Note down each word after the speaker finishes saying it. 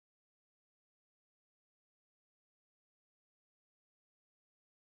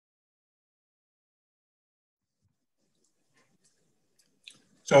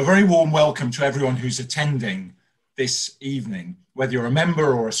So a very warm welcome to everyone who's attending this evening, whether you're a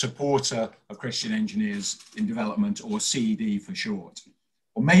member or a supporter of Christian Engineers in Development, or CED for short.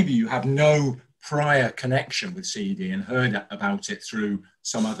 Or maybe you have no prior connection with CED and heard about it through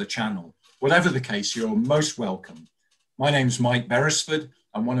some other channel. Whatever the case, you're most welcome. My name's Mike Beresford.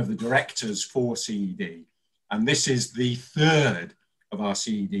 I'm one of the directors for CED, and this is the third of our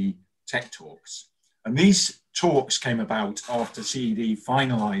CED Tech Talks. And these talks came about after CED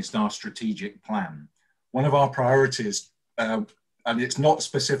finalised our strategic plan. One of our priorities, and it's not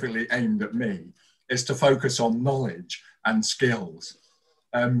specifically aimed at me, is to focus on knowledge and skills.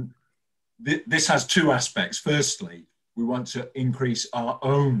 This has two aspects. Firstly, we want to increase our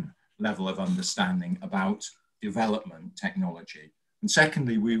own level of understanding about development technology. And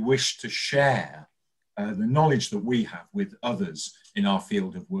secondly, we wish to share the knowledge that we have with others in our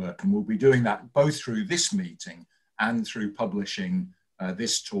field of work. And we'll be doing that both through this meeting and through publishing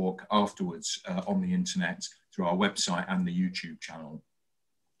this talk afterwards on the internet through our website and the YouTube channel.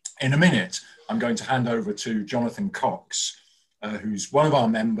 In a minute, I'm going to hand over to Jonathan Cox, who's one of our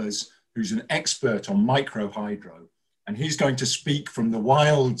members, who's an expert on microhydro, and he's going to speak from the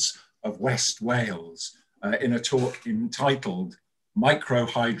wilds of West Wales in a talk entitled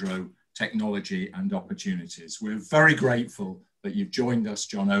Microhydro Technology and Opportunities. We're very grateful that you've joined us,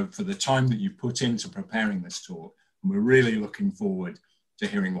 Jono, for the time that you put into preparing this talk, and we're really looking forward to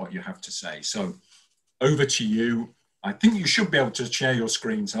hearing what you have to say. So over to you. I think you should be able to share your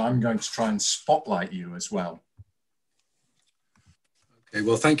screens, and I'm going to try and spotlight you as well. Okay,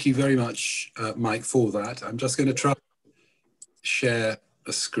 well, thank you very much, Mike, for that. I'm just going to try to share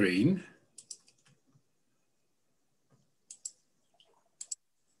a screen.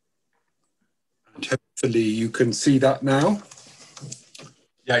 And hopefully you can see that now.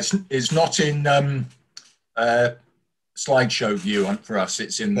 Yeah, it's not in slideshow view for us.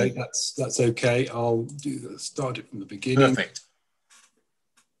 It's in the... That's okay. I'll start it from the beginning. Perfect.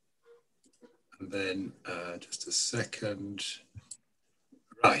 And then just a second.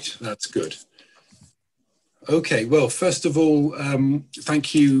 Right, that's good. Okay, well, first of all,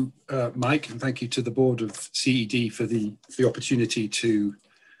 thank you, Mike, and thank you to the board of CED for the opportunity to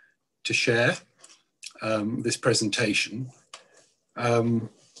share this presentation.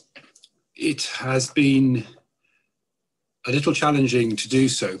 It has been a little challenging to do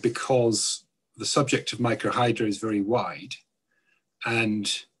so because the subject of microhydro is very wide,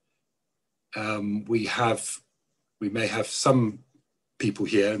 and we may have some people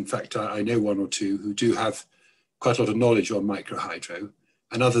here, in fact I know one or two, who do have quite a lot of knowledge on microhydro,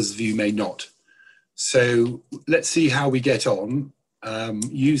 and others of you may not. So let's see how we get on.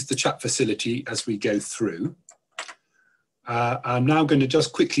 Use the chat facility as we go through. I'm now going to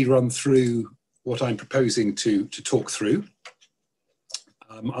just quickly run through what I'm proposing to talk through.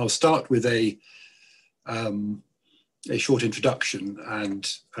 I'll start with a short introduction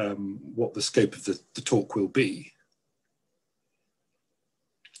and what the scope of the talk will be.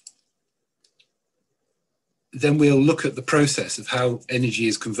 Then we'll look at the process of how energy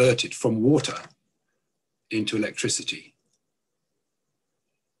is converted from water into electricity.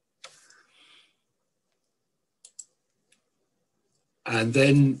 And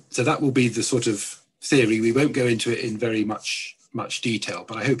then, so that will be the sort of theory. We won't go into it in very much detail,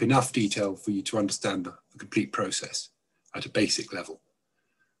 but I hope enough detail for you to understand the complete process at a basic level.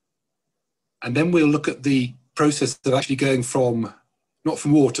 And then we'll look at the process of actually going from, not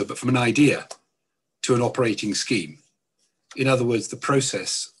from water, but from an idea to an operating scheme. In other words, the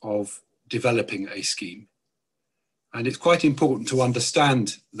process of developing a scheme. And it's quite important to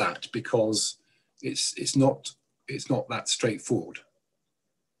understand that, because it's not that straightforward.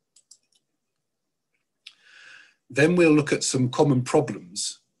 Then we'll look at some common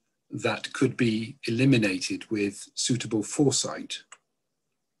problems that could be eliminated with suitable foresight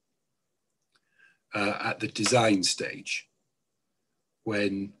at the design stage,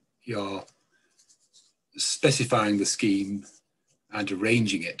 when you're specifying the scheme and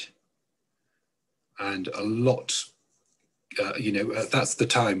arranging it. And a lot, that's the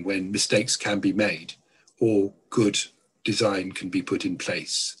time when mistakes can be made or good design can be put in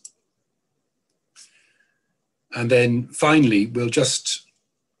place. And then finally, we'll just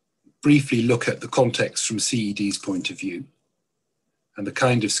briefly look at the context from CED's point of view and the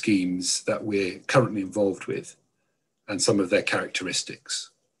kind of schemes that we're currently involved with and some of their characteristics.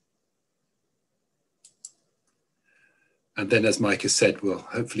 And then, as Mike has said, we'll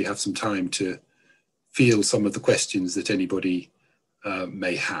hopefully have some time to field some of the questions that anybody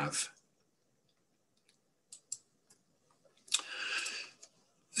may have.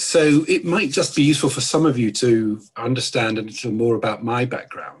 So it might just be useful for some of you to understand a little more about my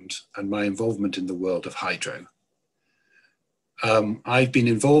background and my involvement in the world of hydro. I've been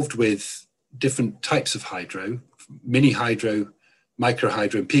involved with different types of hydro, mini hydro, micro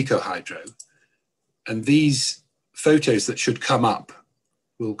hydro, and pico hydro. And these photos that should come up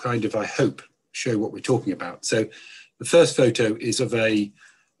will kind of, I hope, show what we're talking about. So the first photo is of a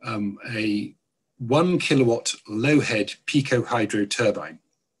 1 kilowatt low head pico hydro turbine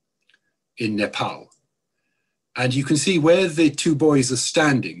in Nepal. And you can see where the two boys are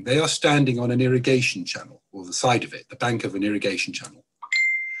standing. They are standing on an irrigation channel, or the side of it, the bank of an irrigation channel.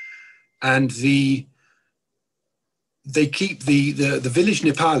 And the village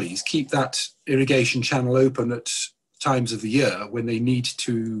Nepalis keep that irrigation channel open at times of the year when they need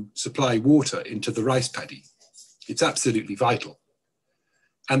to supply water into the rice paddy. It's absolutely vital.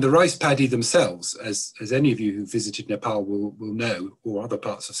 And the rice paddy themselves, as any of you who visited Nepal will know, or other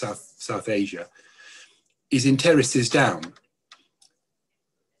parts of South Asia, is in terraces down.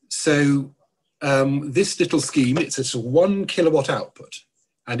 So this little scheme, it's a 1 kilowatt output,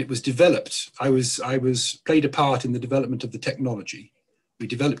 and it was developed. I played a part in the development of the technology. We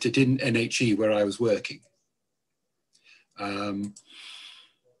developed it in NHE where I was working.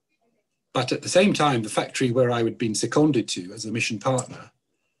 But at the same time, the factory where I had been seconded to as a mission partner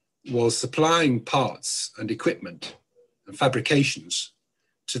was supplying parts and equipment and fabrications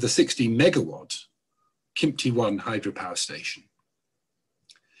to the 60 megawatt Kimpti 1 hydropower station.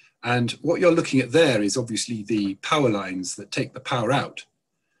 And what you're looking at there is obviously the power lines that take the power out.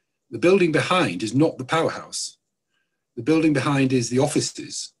 The building behind is not the powerhouse. The building behind is the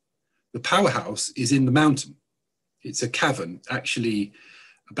offices. The powerhouse is in the mountain. It's a cavern, actually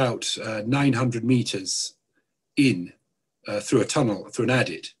about 900 meters in, through a tunnel, through an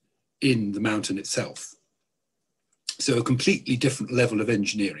adit, in the mountain itself. So a completely different level of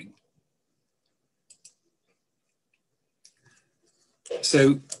engineering.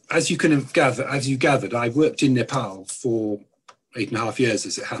 So as you gathered, I worked in Nepal for 8.5 years,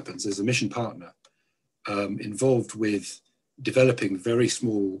 as it happens, as a mission partner, involved with developing very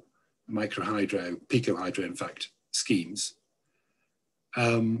small micro hydro, pico hydro, in fact, schemes.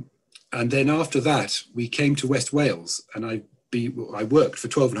 And then after that, we came to West Wales, and I worked for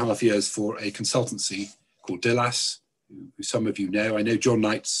 12.5 years for a consultancy called Dillas, who some of you know. I know John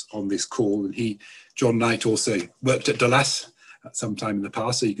Knight's on this call, and John Knight also worked at Dillas at some time in the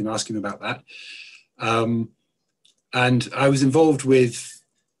past, so you can ask him about that. And I was involved with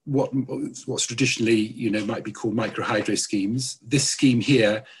what's traditionally, might be called micro hydro schemes. This scheme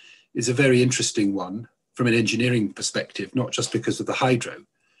here is a very interesting one from an engineering perspective, not just because of the hydro,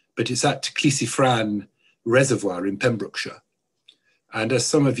 but it's at Clysifran Reservoir in Pembrokeshire. And as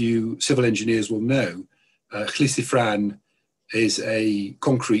some of you civil engineers will know, Clysifran is a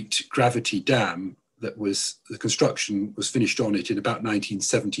concrete gravity dam the construction was finished on it in about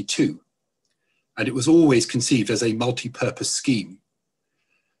 1972. And it was always conceived as a multi-purpose scheme.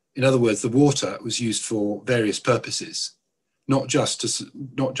 In other words, the water was used for various purposes, not just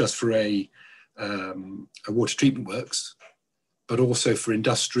for a water treatment works, but also for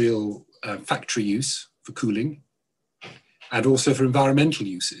industrial factory use for cooling, and also for environmental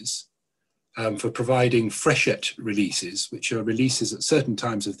uses, for providing freshet releases, which are releases at certain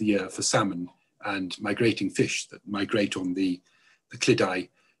times of the year for salmon and migrating fish that migrate on the Clydai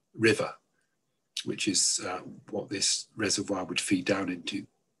River, which is what this reservoir would feed down into.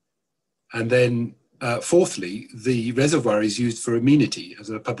 And then fourthly, the reservoir is used for amenity,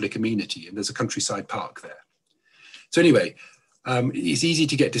 as a public amenity, and there's a countryside park there. So anyway, it's easy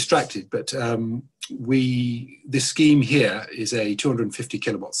to get distracted, but this scheme here is a 250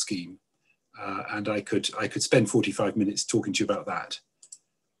 kilowatt scheme, and I could spend 45 minutes talking to you about that.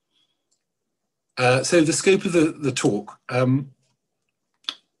 So the scope of the talk,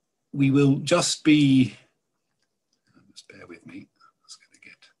 we will just be, just bear with me, I'm just going to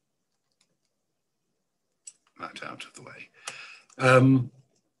get that out of the way.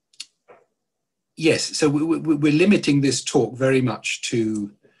 Yes, so we're limiting this talk very much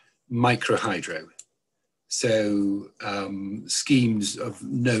to micro hydro. So schemes of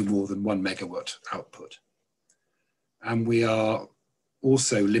no more than 1 megawatt output. And we are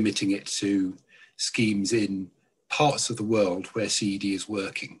also limiting it to schemes in parts of the world where CED is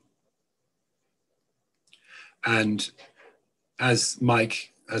working. And as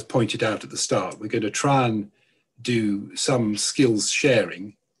Mike has pointed out at the start, we're going to try and do some skills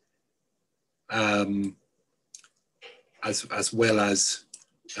sharing as well as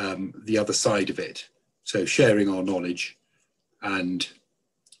the other side of it. So sharing our knowledge and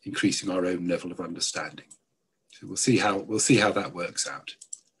increasing our own level of understanding. So we'll see how that works out.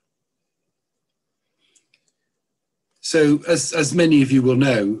 So as many of you will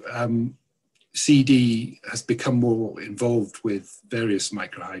know, CED has become more involved with various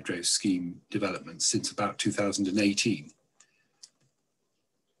microhydro scheme developments since about 2018.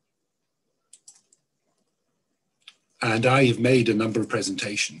 And I have made a number of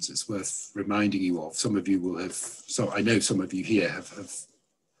presentations it's worth reminding you of. Some of you will have, so I know some of you here have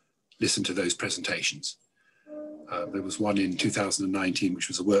listened to those presentations. There was one in 2019, which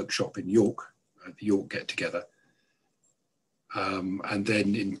was a workshop in York, at the York Get Together. And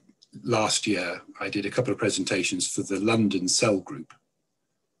then in last year, I did a couple of presentations for the London Cell Group.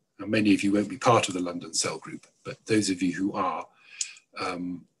 Now, many of you won't be part of the London Cell Group, but those of you who are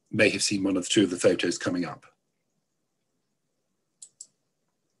may have seen one of the two of the photos coming up.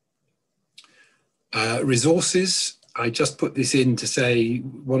 Resources, I just put this in to say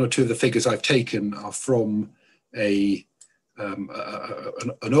one or two of the figures I've taken are from an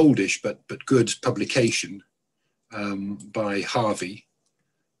oldish but good publication by Harvey.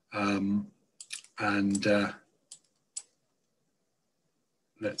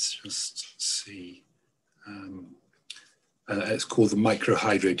 Let's just see. It's called the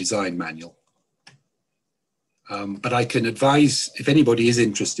Microhydro Design Manual. But I can advise, if anybody is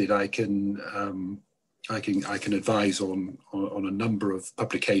interested, I can advise on a number of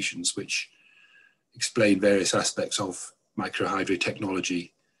publications which explain various aspects of microhydro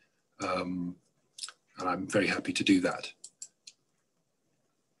technology, and I'm very happy to do that.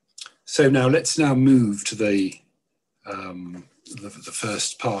 So now let's move to the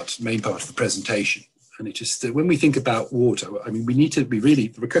first part, main part of the presentation. And it is that when we think about water, I mean, we need to be really,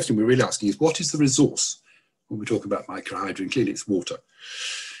 the question we're really asking is, what is the resource when we talk about microhydro? And clearly it's water.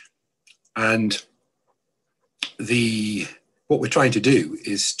 And what we're trying to do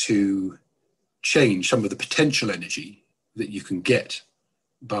is to change some of the potential energy that you can get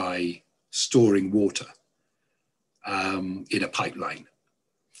by storing water in a pipeline.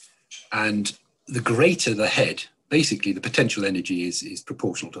 And the greater the head, basically the potential energy is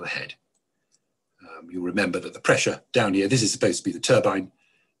proportional to the head. You'll remember that the pressure down here, this is supposed to be the turbine,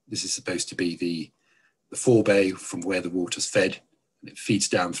 this is supposed to be the forebay from where the water's fed, and it feeds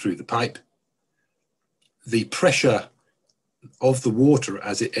down through the pipe. The pressure of the water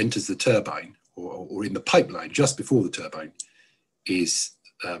as it enters the turbine, or in the pipeline just before the turbine, is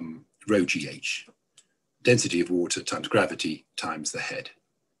rho GH, density of water times gravity times the head.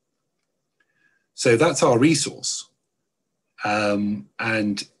 So that's our resource,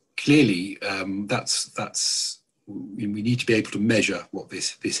 and clearly we need to be able to measure what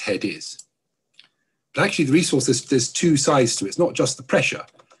this head is. But actually the resource, there's two sides to it. It's not just the pressure,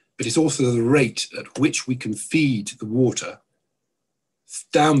 but it's also the rate at which we can feed the water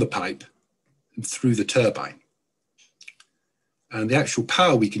down the pipe and through the turbine. And the actual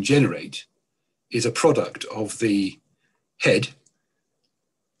power we can generate is a product of the head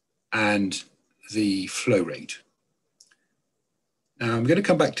and the flow rate. Now I'm going to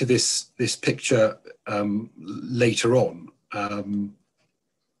come back to this picture later on.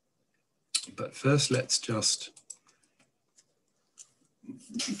 But first, let's just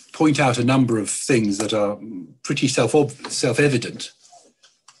point out a number of things that are pretty self-evident,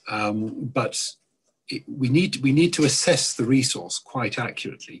 but we need to assess the resource quite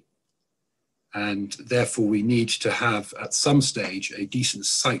accurately, and therefore we need to have at some stage a decent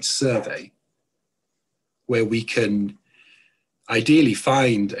site survey where we can ideally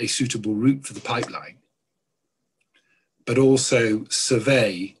find a suitable route for the pipeline, but also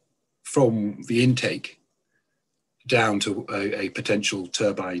survey from the intake down to a potential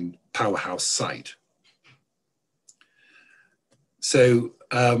turbine powerhouse site. So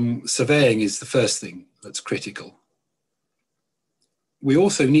surveying is the first thing that's critical. We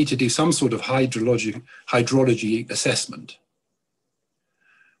also need to do some sort of hydrology assessment.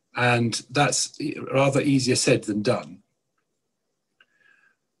 And that's rather easier said than done,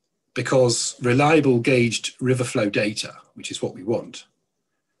 because reliable gauged river flow data, which is what we want,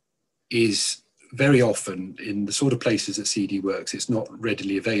 is very often in the sort of places that CED works, it's not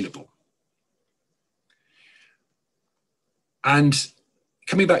readily available. And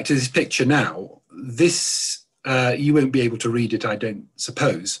coming back to this picture now, this, you won't be able to read it, I don't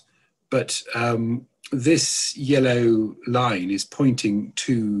suppose, but this yellow line is pointing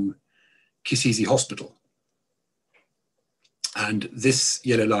to Kisizi Hospital. And this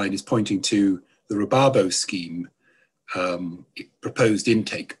yellow line is pointing to the Rubabo scheme proposed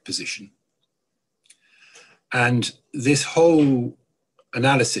intake position. And this whole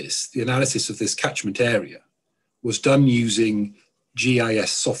analysis, the analysis of this catchment area, was done using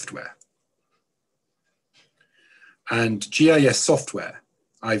GIS software. And GIS software,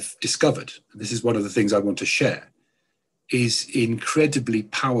 I've discovered, and this is one of the things I want to share, is incredibly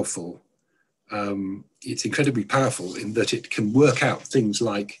powerful. It's incredibly powerful in that it can work out things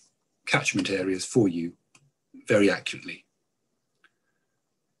like catchment areas for you very accurately.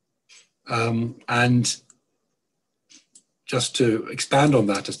 And just to expand on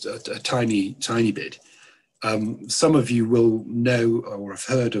that a tiny bit, some of you will know or have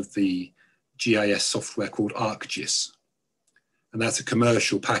heard of the GIS software called ArcGIS, and that's a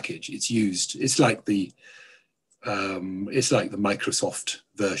commercial package. It's like the Microsoft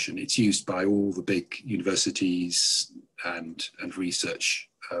version. It's used by all the big universities and research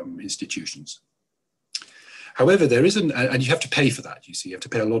institutions. However, there isn't, and you have to pay for that. You see, you have to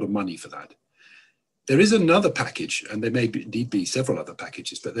pay a lot of money for that. There is another package, and there may indeed be several other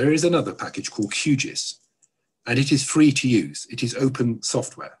packages, but there is another package called QGIS, and it is free to use. It is open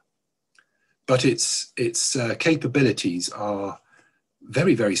software, but its capabilities are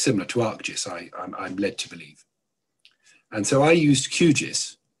very, very similar to ArcGIS, I'm led to believe. And so I used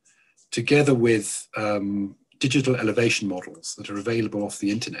QGIS together with digital elevation models that are available off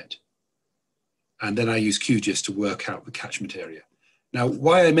the internet. And then I used QGIS to work out the catchment area. Now,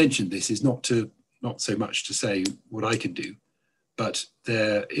 why I mentioned this is not so much to say what I can do, but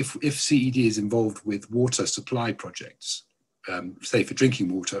if CED is involved with water supply projects, say for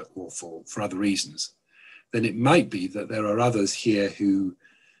drinking water or for other reasons, then it might be that there are others here who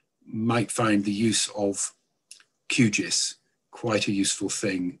might find the use of QGIS quite a useful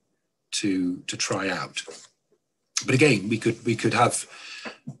thing to try out. But again, we could have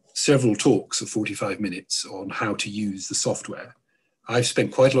several talks of 45 minutes on how to use the software. I've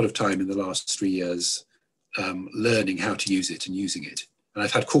spent quite a lot of time in the last 3 years learning how to use it and using it. And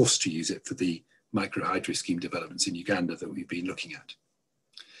I've had course to use it for the microhydro scheme developments in Uganda that we've been looking at.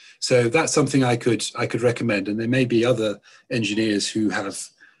 So that's something I could recommend. And there may be other engineers who have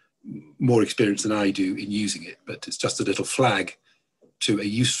more experience than I do in using it, but it's just a little flag to a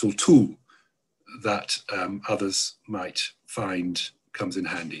useful tool that others might find comes in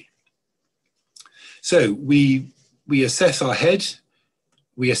handy. So we assess our head,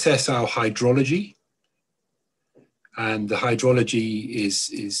 we assess our hydrology, and the hydrology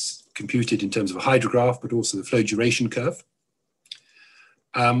is computed in terms of a hydrograph, but also the flow duration curve.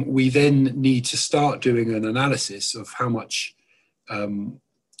 We then need to start doing an analysis of how much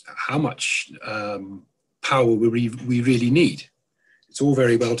power we really need. It's all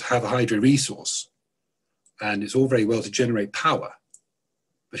very well to have a hydro resource, and it's all very well to generate power,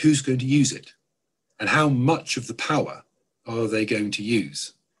 but who's going to use it? And how much of the power are they going to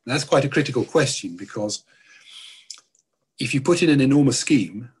use? And that's quite a critical question, because if you put in an enormous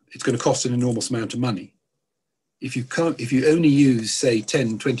scheme, it's going to cost an enormous amount of money. If you only use, say,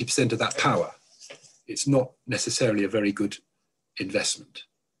 10, 20% of that power, it's not necessarily a very good investment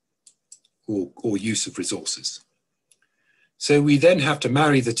or use of resources. So we then have to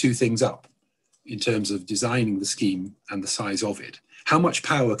marry the two things up in terms of designing the scheme and the size of it. How much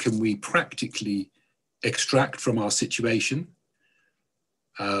power can we practically extract from our situation?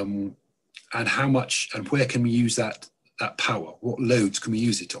 And how much and where can we use that power? What loads can we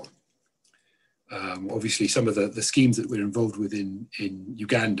use it on? Obviously, some of the schemes that we're involved with in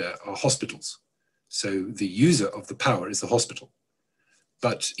Uganda are hospitals. So the user of the power is the hospital.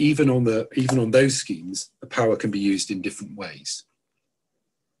 But even on those schemes, the power can be used in different ways.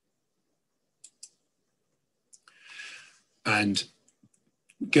 And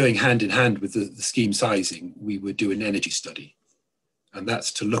going hand in hand with the scheme sizing, we would do an energy study. And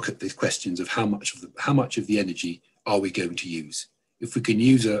that's to look at the questions of how much of the energy are we going to use. If we can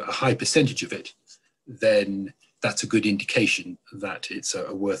use a high percentage of it, then that's a good indication that it's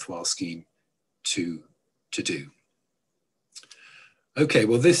a worthwhile scheme to do. Okay,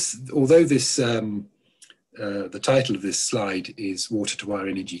 well, although the title of this slide is Water to Wire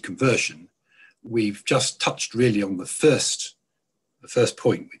Energy Conversion, we've just touched really on the first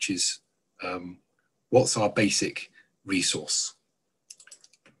point, which is what's our basic resource.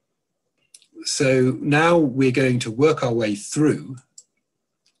 So now we're going to work our way through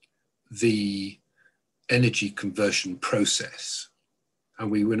the energy conversion process. And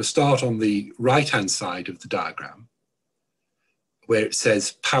we're going to start on the right-hand side of the diagram, where it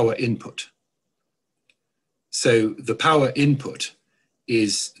says power input. So the power input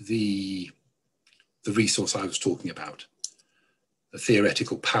is the resource I was talking about, the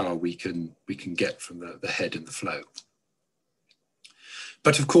theoretical power we can get from the head and the flow.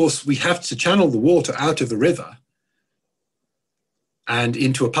 But of course, we have to channel the water out of the river and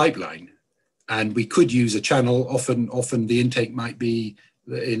into a pipeline. And we could use a channel. Often the intake might be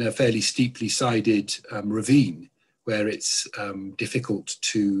in a fairly steeply sided ravine where it's difficult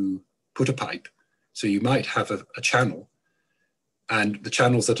to put a pipe. So you might have a channel and the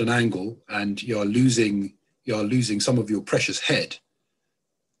channel's at an angle, and you're losing some of your precious head,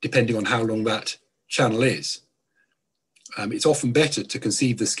 depending on how long that channel is. It's often better to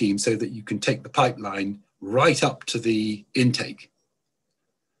conceive the scheme so that you can take the pipeline right up to the intake.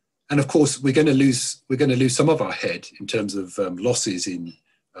 And of course, we're going to lose some of our head in terms of losses in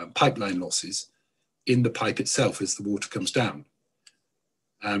pipeline losses in the pipe itself as the water comes down.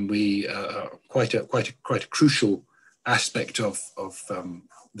 And we quite a crucial aspect of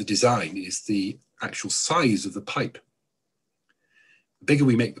the design is the actual size of the pipe. The bigger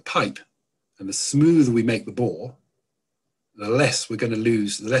we make the pipe and the smoother we make the bore, the less we're going to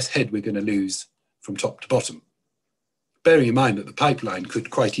lose, the less head we're going to lose from top to bottom. Bearing in mind that the pipeline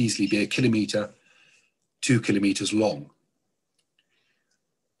could quite easily be 1 kilometre, 2 kilometres long.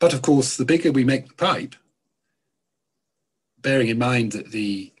 But of course, the bigger we make the pipe, bearing in mind that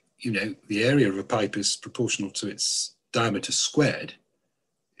the area of a pipe is proportional to its diameter squared,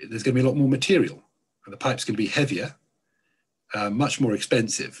 there's going to be a lot more material, and the pipe's going to be heavier, much more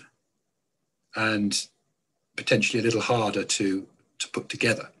expensive, and potentially a little harder to put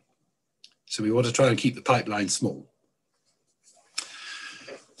together. So we want to try and keep the pipeline small.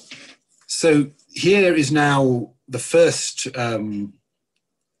 So here is now the first,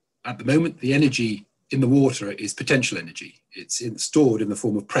 at the moment, the energy in the water is potential energy. It's stored in the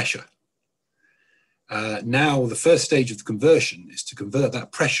form of pressure. Now the first stage of the conversion is to convert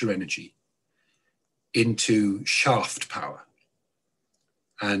that pressure energy into shaft power.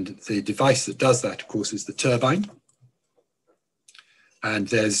 And the device that does that, of course, is the turbine. And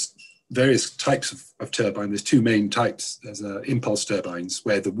there's various types of turbine. There's two main types. There's impulse turbines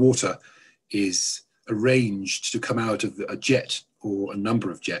where the water is arranged to come out of a jet or a number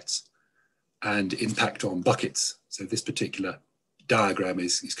of jets and impact on buckets. So this particular diagram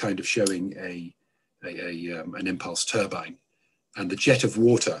is kind of showing an impulse turbine. And the jet of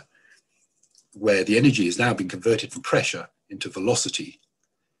water, where the energy has now been converted from pressure into velocity,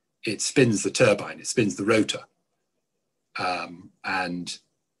 it spins the turbine, it spins the rotor, and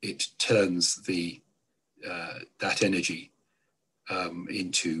it turns that energy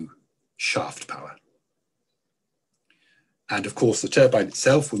into shaft power. And of course, the turbine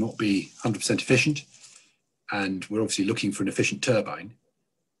itself will not be 100% efficient, and we're obviously looking for an efficient turbine,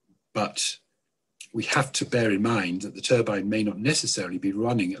 but we have to bear in mind that the turbine may not necessarily be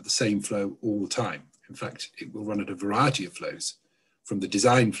running at the same flow all the time. In fact, it will run at a variety of flows, from the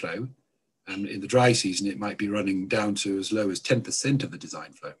design flow, and in the dry season, it might be running down to as low as 10% of the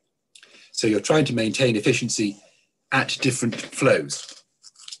design flow. So you're trying to maintain efficiency at different flows.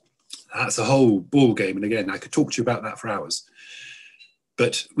 That's a whole ball game, and again, I could talk to you about that for hours.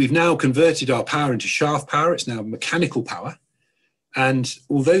 But we've now converted our power into shaft power. It's now mechanical power. And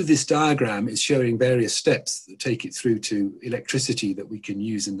although this diagram is showing various steps that take it through to electricity that we can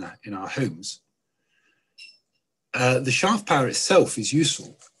use in our homes, the shaft power itself is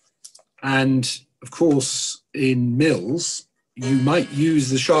useful. And of course, in mills, you might use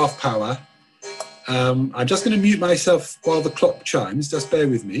the shaft power. I'm just going to mute myself while the clock chimes. Just bear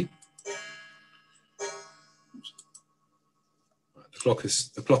with me.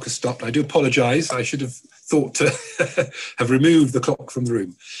 The clock has stopped. I do apologise. I should have thought to have removed the clock from the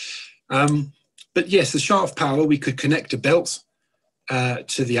room. But yes, the shaft power, we could connect a belt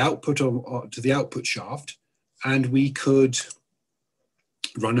to the output or to the output shaft, and we could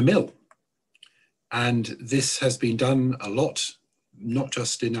run a mill. And this has been done a lot, not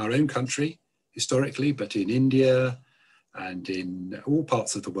just in our own country historically, but in India and in all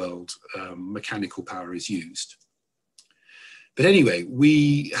parts of the world. Mechanical power is used. But anyway,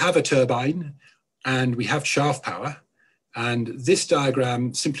 we have a turbine and we have shaft power, and this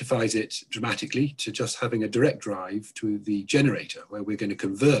diagram simplifies it dramatically to just having a direct drive to the generator, where we're going to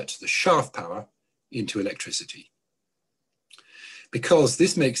convert the shaft power into electricity. Because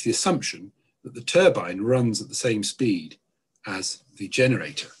this makes the assumption that the turbine runs at the same speed as the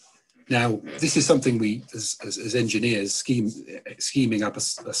generator. Now, this is something we, as engineers, scheming up a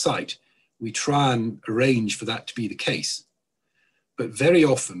site, we try and arrange for that to be the case. But very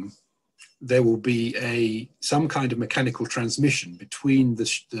often, there will be some kind of mechanical transmission between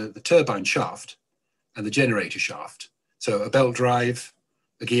the turbine shaft and the generator shaft. So a belt drive,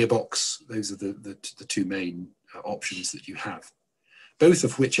 a gearbox, those are the two main options that you have, both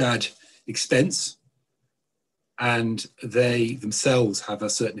of which add expense, and they themselves have a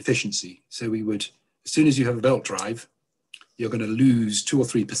certain efficiency. So we would, as soon as you have a belt drive, you're going to lose 2 or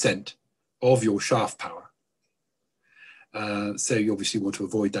 3% of your shaft power. So you obviously want to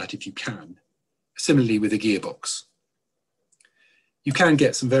avoid that if you can. Similarly with a gearbox. You can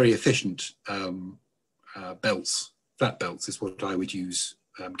get some very efficient belts, flat belts is what I would use,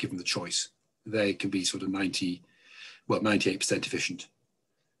 given the choice. They can be sort of 98% efficient.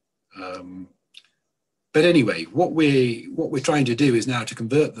 But anyway, what we're trying to do is now to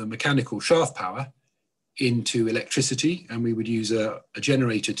convert the mechanical shaft power into electricity, and we would use a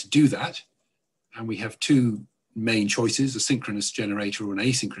generator to do that. And we have two main choices: a synchronous generator or an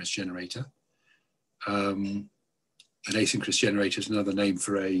asynchronous generator. An asynchronous generator is another name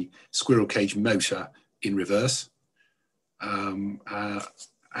for a squirrel cage motor in reverse.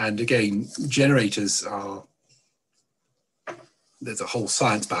 And again, generators are, there's a whole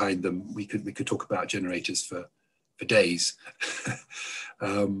science behind them. We could talk about generators for days.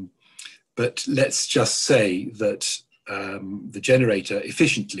 But let's just say that the generator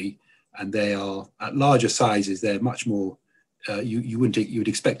efficiently, and they are at larger sizes, they're much more, you would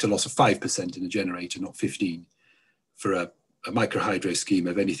expect a loss of 5% in a generator, not 15, for a microhydro scheme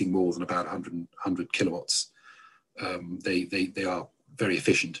of anything more than about 100 kilowatts. They are very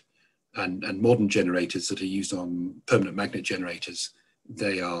efficient. And modern generators that are used on permanent magnet generators,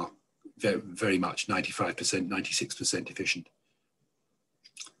 they are very, very much 95%, 96% efficient.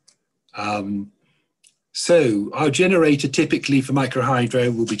 So our generator typically for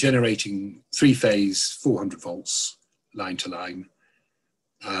microhydro will be generating 3-phase 400 volts line to line.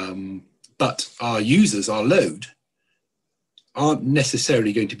 But our users, our load, aren't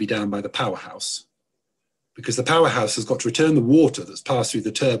necessarily going to be down by the powerhouse, because the powerhouse has got to return the water that's passed through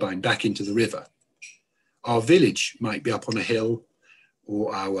the turbine back into the river. Our village might be up on a hill,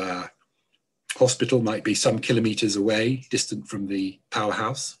 or our hospital might be some kilometers away, distant from the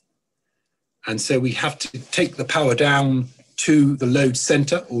powerhouse. And so we have to take the power down to the load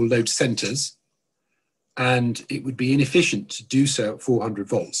center or load centers, and it would be inefficient to do so at 400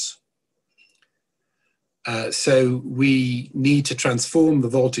 volts. So we need to transform the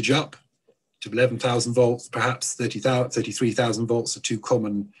voltage up to 11,000 volts, perhaps 33,000 volts are two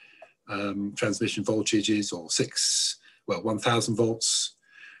common transmission voltages, or 1,000 volts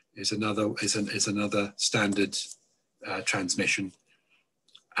is another standard transmission.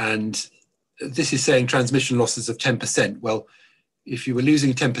 And this is saying transmission losses of 10%. Well, if you were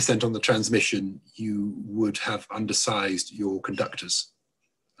losing 10% on the transmission, you would have undersized your conductors,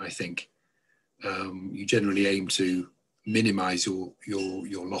 I think. You generally aim to minimize your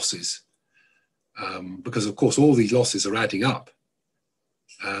losses, because of course all these losses are adding up.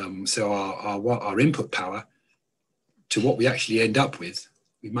 So our input power to what we actually end up with,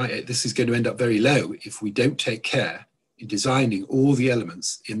 this is going to end up very low if we don't take care in designing all the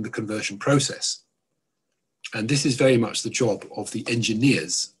elements in the conversion process. And this is very much the job of the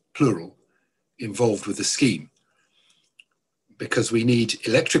engineers, plural, involved with the scheme, because we need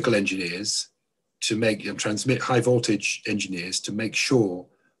electrical engineers to make and transmit high voltage engineers to make sure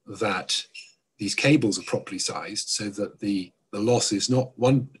that these cables are properly sized, so that the loss is not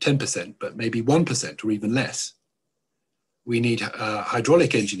 10%, but maybe 1% or even less. We need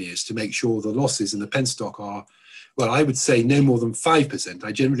hydraulic engineers to make sure the losses in the penstock are, well, I would say no more than 5%.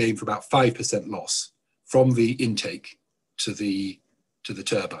 I generally aim for about 5% loss from the intake to the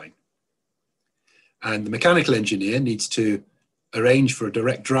turbine. And the mechanical engineer needs to arrange for a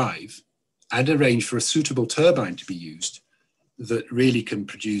direct drive and arrange for a suitable turbine to be used that really can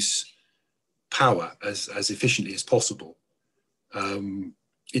produce power as efficiently as possible.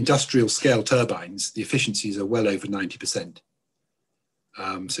 Industrial scale turbines, the efficiencies are well over 90%.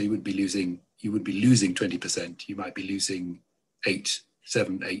 So you wouldn't be losing 20%. You might be losing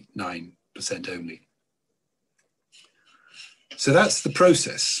 9% only. So that's the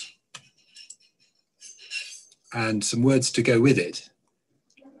process. And some words to go with it.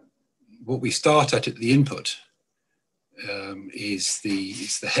 What we start at the input is the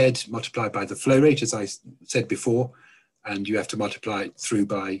head multiplied by the flow rate, as I said before, and you have to multiply it through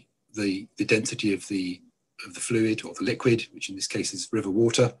by the density of the fluid or the liquid, which in this case is river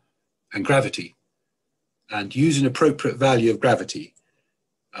water, and gravity. And use an appropriate value of gravity.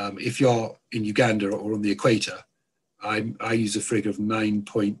 If you're in Uganda or on the equator, I use a figure of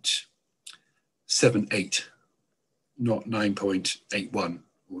 9.78, not 9.81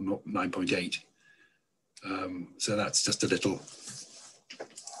 or not 9.8. So that's just a little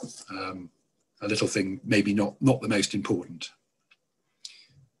thing, maybe not the most important.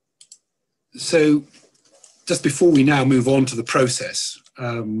 So just before we now move on to the process,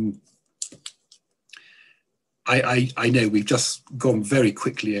 I know we've just gone very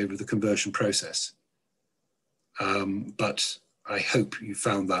quickly over the conversion process, but I hope you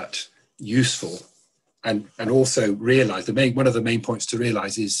found that useful, and also realize one of the main points to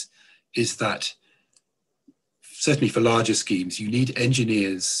realize is that certainly for larger schemes, you need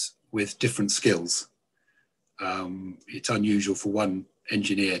engineers with different skills. It's unusual for one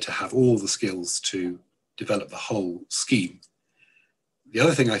engineer to have all the skills to develop the whole scheme. The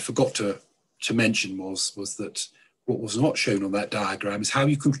other thing I forgot to mention was that what was not shown on that diagram is how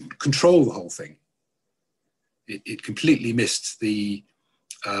you can control the whole thing. It completely missed the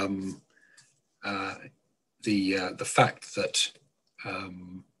fact that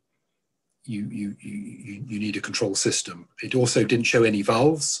you need a control system. It also didn't show any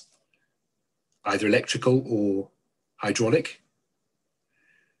valves, either electrical or hydraulic.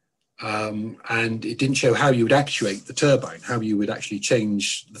 And it didn't show how you would actuate the turbine, how you would actually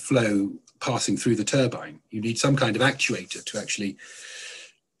change the flow passing through the turbine. You need some kind of actuator to actually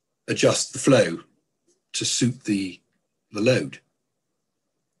adjust the flow to suit the load.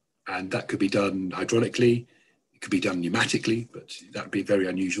 And that could be done hydraulically, it could be done pneumatically, but that would be very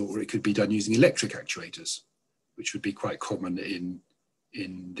unusual, or it could be done using electric actuators, which would be quite common in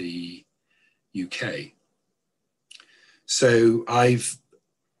the UK. So I've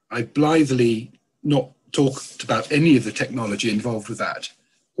blithely not talked about any of the technology involved with that,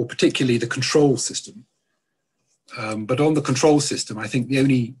 or particularly the control system. But on the control system, I think the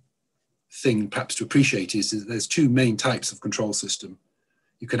only thing perhaps to appreciate is that there's two main types of control system.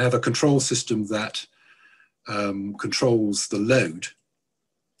 You can have a control system that controls the load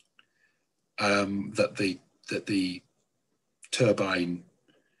that the turbine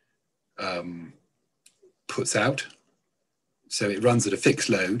puts out. So it runs at a fixed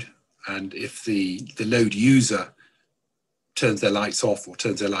load, and if the load user turns their lights off or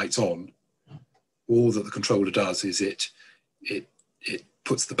turns their lights on, all that the controller does is it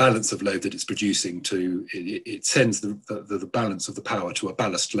puts the balance of load that it's producing to, it sends the balance of the power to a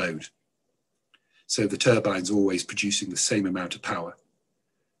ballast load. So the turbine's always producing the same amount of power,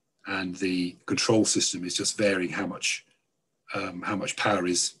 and the control system is just varying how much power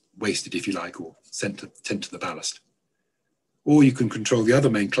is wasted, if you like, or sent to the ballast. Or you can control, the other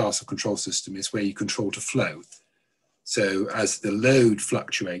main class of control system is where you control to flow. So as the load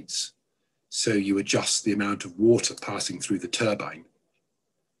fluctuates, so you adjust the amount of water passing through the turbine.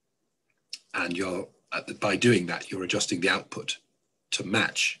 And by doing that, you're adjusting the output to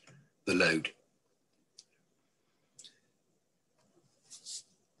match the load.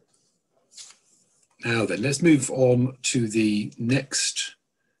 Now then, let's move on to the next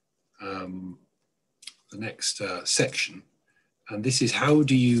section. And this is, how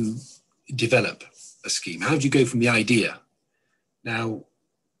do you develop a scheme? How do you go from the idea? Now,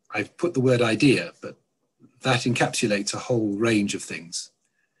 I've put the word idea, but that encapsulates a whole range of things,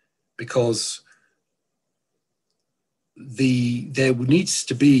 because there needs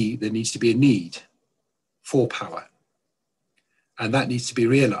to be a need for power, and that needs to be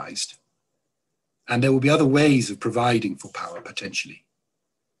realized. And there will be other ways of providing for power potentially.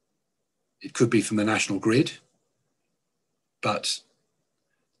 It could be from the national grid, but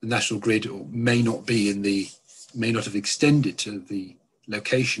the national grid may not have extended to the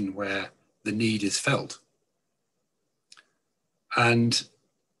location where the need is felt. And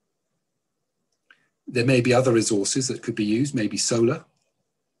there may be other resources that could be used, maybe solar,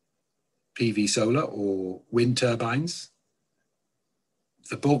 PV solar, or wind turbines.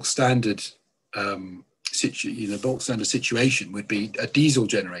 The bulk standard situation would be a diesel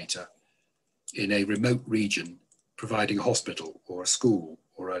generator in a remote region, providing a hospital or a school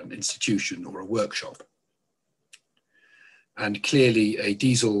or an institution or a workshop. And clearly a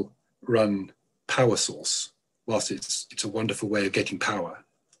diesel run power source, whilst it's a wonderful way of getting power,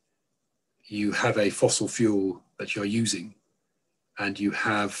 you have a fossil fuel that you're using, and you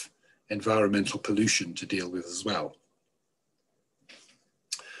have environmental pollution to deal with as well.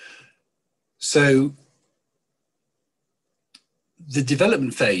 So the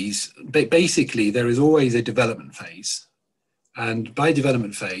development phase, basically there is always a development phase. And by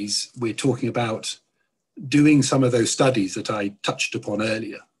development phase, we're talking about doing some of those studies that I touched upon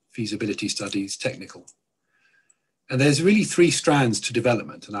earlier, feasibility studies, technical. And there's really three strands to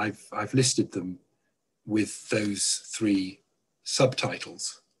development, and I've listed them with those three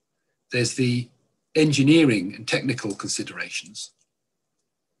subtitles. There's the engineering and technical considerations.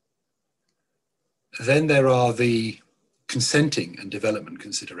 Then there are the consenting and development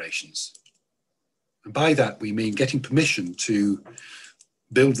considerations. And by that, we mean getting permission to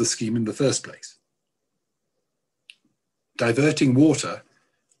build the scheme in the first place. Diverting water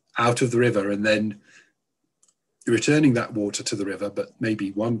out of the river and then returning that water to the river, but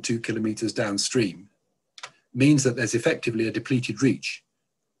maybe 1-2 kilometers downstream, means that there's effectively a depleted reach,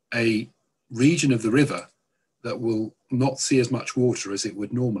 a region of the river that will not see as much water as it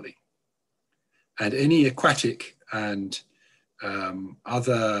would normally. And any aquatic and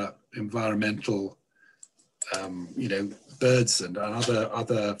other environmental you know, birds and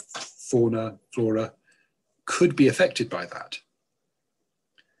other fauna, flora could be affected by that.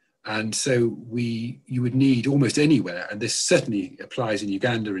 And so you would need almost anywhere, and this certainly applies in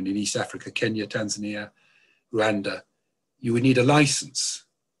Uganda and in East Africa, Kenya, Tanzania, Rwanda, you would need a license.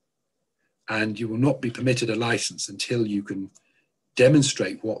 And you will not be permitted a license until you can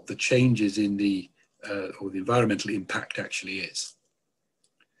demonstrate what the changes in the, or the environmental impact actually is.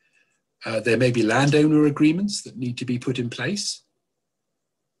 There may be landowner agreements that need to be put in place.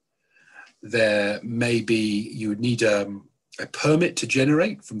 There may be, you would need a permit to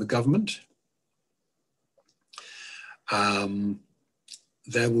generate from the government.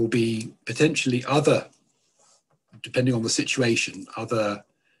 There will be potentially other, depending on the situation, other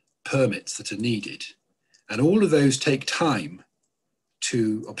permits that are needed. And all of those take time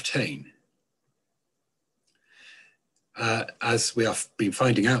to obtain. As we have been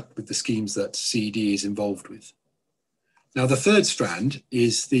finding out with the schemes that CED is involved with. Now, the third strand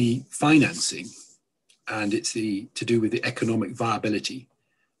is the financing, and it's to do with the economic viability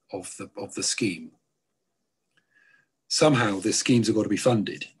of the scheme. Somehow the schemes have got to be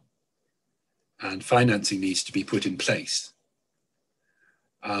funded, and financing needs to be put in place.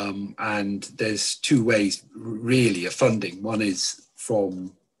 And there's two ways really of funding. One is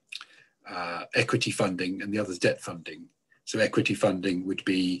from equity funding and the other is debt funding. So equity funding would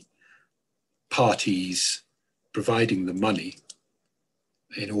be parties providing the money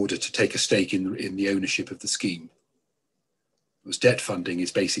in order to take a stake in the ownership of the scheme. Whereas debt funding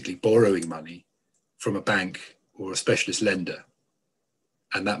is basically borrowing money from a bank or a specialist lender,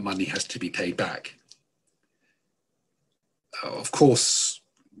 and that money has to be paid back. Of course,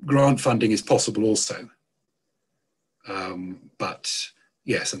 grant funding is possible also, but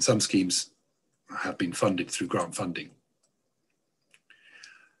yes, and some schemes have been funded through grant funding.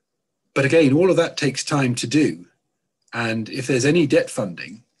 But again, all of that takes time to do. And if there's any debt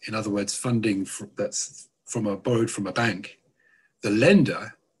funding, in other words, funding that's borrowed from a bank, the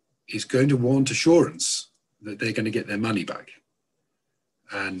lender is going to want assurance that they're going to get their money back.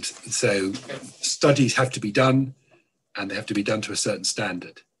 And so studies have to be done, and they have to be done to a certain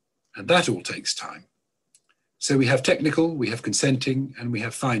standard. And that all takes time. So we have technical, we have consenting, and we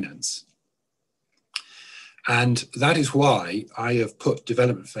have finance. And that is why I have put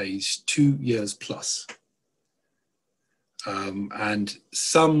development phase 2 years plus. And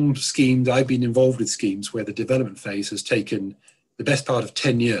some schemes, I've been involved with schemes where the development phase has taken the best part of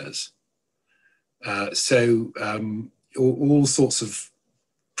 10 years. So all sorts of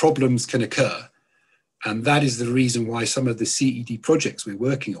problems can occur. And that is the reason why some of the CED projects we're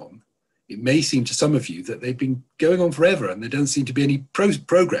working on, it may seem to some of you that they've been going on forever and there doesn't seem to be any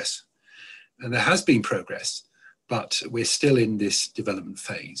progress. And there has been progress, but we're still in this development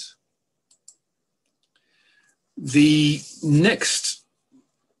phase. The next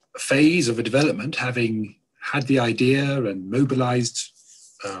phase of a development, having had the idea and mobilized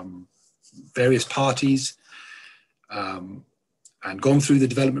various parties and gone through the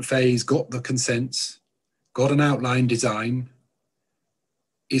development phase, got the consents, got an outline design,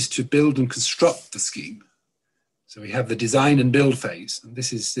 is to build and construct the scheme. So we have the design and build phase, and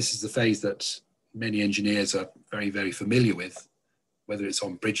this is the phase that many engineers are very, very familiar with, whether it's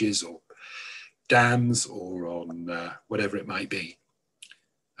on bridges or dams or on whatever it might be.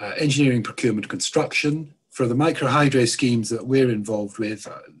 Engineering, procurement, construction. For the microhydro schemes that we're involved with,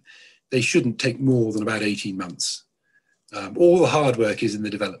 they shouldn't take more than about 18 months. All the hard work is in the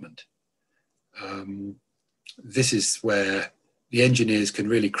development. This is where the engineers can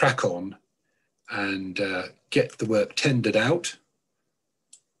really crack on and get the work tendered out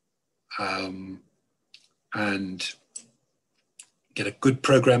and get a good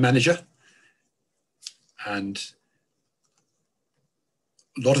program manager. And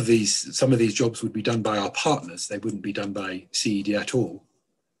some of these jobs would be done by our partners. They wouldn't be done by CED at all.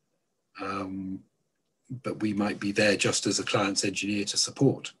 But we might be there just as a client's engineer to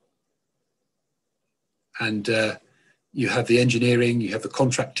support. And you have the engineering, you have the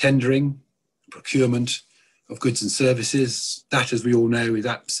contract tendering, procurement of goods and services. That, as we all know, is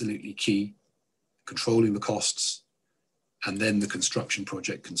absolutely key, controlling the costs, and then the construction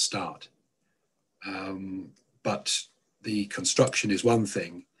project can start. But the construction is one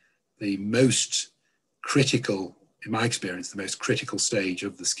thing. The most critical, in my experience, the most critical stage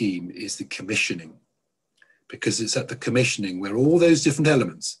of the scheme is the commissioning, because it's at the commissioning where all those different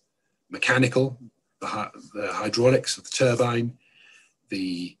elements, mechanical, the hydraulics of the turbine,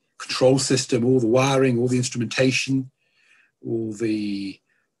 the control system, all the wiring, all the instrumentation, all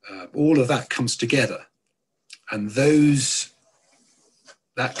of that comes together. And that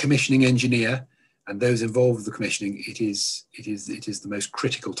commissioning engineer And those involved with the commissioning, it is the most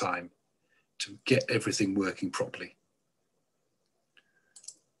critical time to get everything working properly.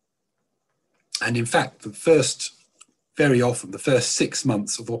 And in fact, very often, the first 6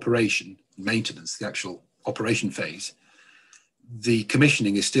 months of operation, maintenance, the actual operation phase, the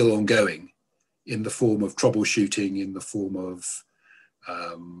commissioning is still ongoing in the form of troubleshooting, in the form of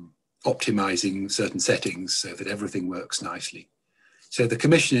optimizing certain settings so that everything works nicely. So the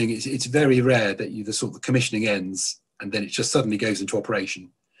commissioning, it's very rare that the commissioning ends and then it just suddenly goes into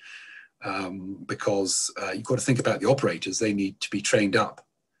operation, because you've got to think about the operators. They need to be trained up.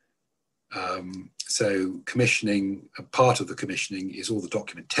 So commissioning, a part of the commissioning is all the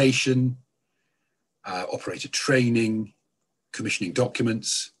documentation, operator training, commissioning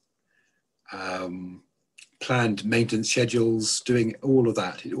documents, planned maintenance schedules, doing all of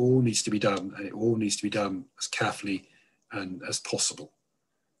that. It all needs to be done, and it all needs to be done as carefully and as possible.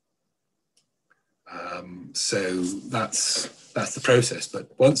 So that's the process. But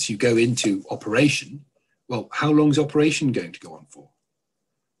once you go into operation, well, how long is operation going to go on for?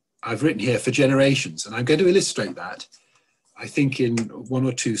 I've written here for generations, and I'm going to illustrate that, I think, in 1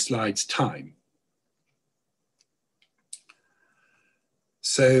 or 2 slides' time.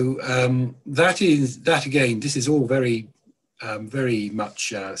 So that again, this is all very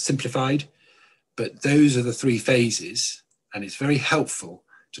much simplified, but those are the 3 phases, and it's very helpful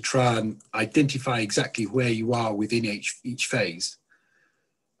to try and identify exactly where you are within each phase.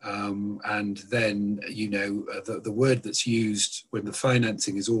 And then, the word that's used when the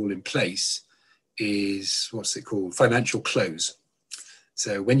financing is all in place is, what's it called? Financial close.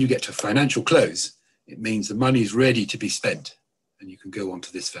 So when you get to financial close, it means the money is ready to be spent and you can go on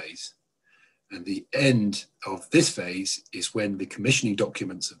to this phase. And the end of this phase is when the commissioning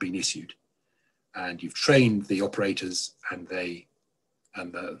documents have been issued and you've trained the operators, and then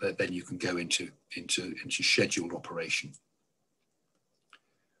you can go into scheduled operation.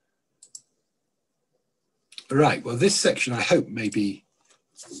 Right, well, this section I hope may be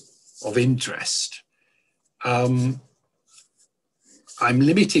of interest. I'm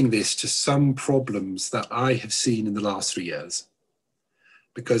limiting this to some problems that I have seen in the last 3 years,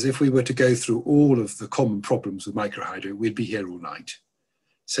 because if we were to go through all of the common problems with microhydro, we'd be here all night.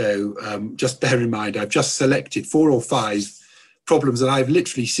 So just bear in mind, I've just selected 4 or 5 problems that I've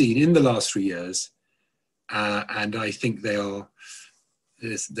literally seen in the last 3 years, and I think there's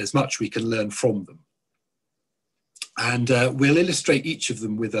much we can learn from them. And we'll illustrate each of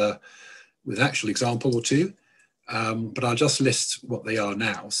them with an actual example or 2, but I'll just list what they are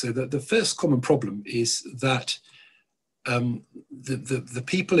now. So the first common problem is that the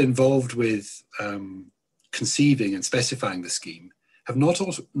people involved with conceiving and specifying the scheme have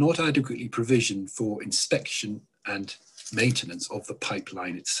not adequately provisioned for inspection and maintenance of the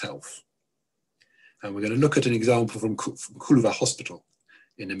pipeline itself. And we're going to look at an example from Kuluva Hospital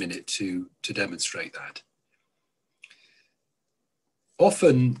in a minute to demonstrate that.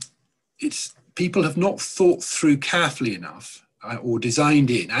 Often people have not thought through carefully enough or designed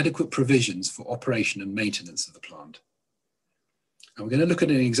in adequate provisions for operation and maintenance of the plant. And we're going to look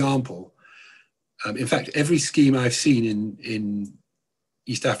at an example. In fact, every scheme I've seen in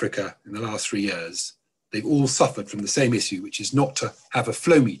East Africa in the last 3 years, they've all suffered from the same issue, which is not to have a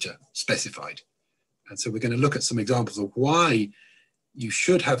flow meter specified. And so we're going to look at some examples of why you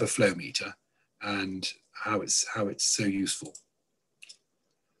should have a flow meter and how it's so useful.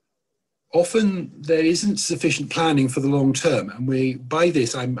 Often there isn't sufficient planning for the long term, and by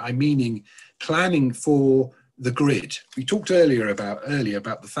this I'm meaning planning for the grid. We talked earlier about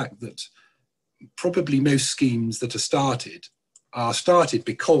the fact that probably most schemes that are started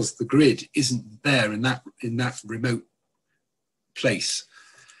because the grid isn't there in that remote place,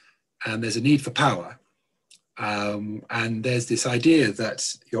 and there's a need for power, and there's this idea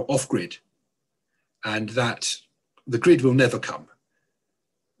that you're off grid and that the grid will never come.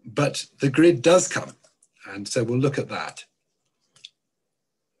 But the grid does come, and so we'll look at that.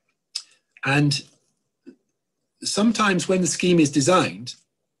 And sometimes when the scheme is designed,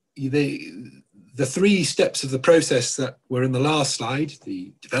 the 3 steps of the process that were in the last slide,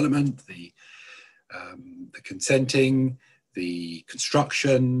 the development, the consenting, the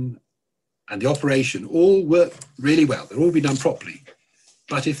construction, and the operation, all work really well. They'll all be done properly.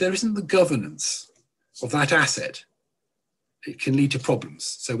 But if there isn't the governance of that asset, it can lead to problems.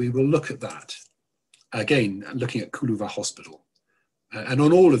 So we will look at that. Again, looking at Kuluva Hospital. And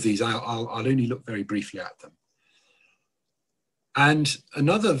on all of these, I'll only look very briefly at them. And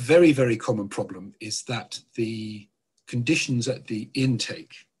another very, very common problem is that the conditions at the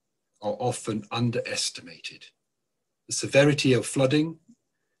intake are often underestimated. The severity of flooding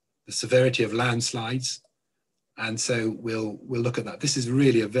the severity of landslides. And so we'll look at that. This is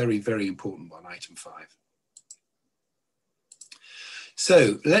really a very, very important one, item 5.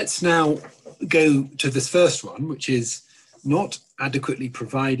 So let's now go to this first one, which is not adequately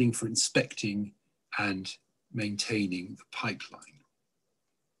providing for inspecting and maintaining the pipeline.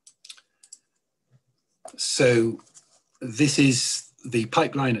 So this is the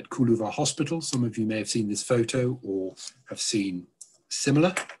pipeline at Kuluva Hospital. Some of you may have seen this photo or have seen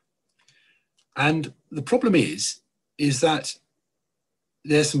similar. And the problem is that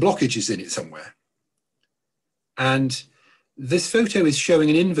there's some blockages in it somewhere. And this photo is showing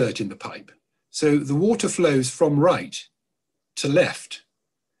an invert in the pipe. So the water flows from right to left.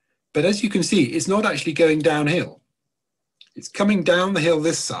 But as you can see, it's not actually going downhill. It's coming down the hill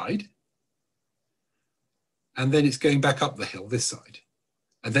this side, and then it's going back up the hill this side.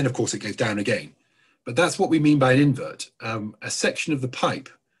 And then, of course, it goes down again. But that's what we mean by an invert, a section of the pipe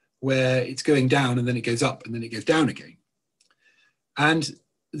where it's going down and then it goes up and then it goes down again. And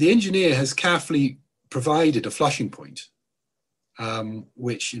the engineer has carefully provided a flushing point,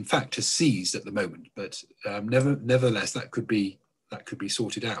 which in fact has seized at the moment, but nevertheless, that could be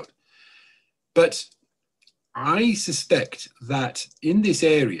sorted out. But I suspect that in this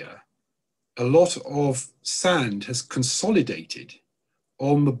area, a lot of sand has consolidated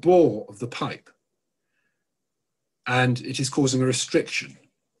on the bore of the pipe, and it is causing a restriction.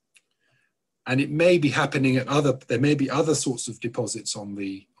 And it may be happening at there may be other sorts of deposits on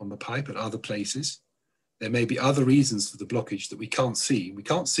the pipe at other places. There may be other reasons for the blockage that we can't see. We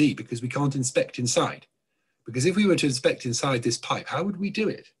can't see because we can't inspect inside. Because if we were to inspect inside this pipe, how would we do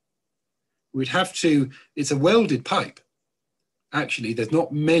it? We'd have to, it's a welded pipe. Actually, there's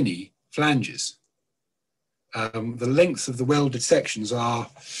not many flanges. The lengths of the welded sections are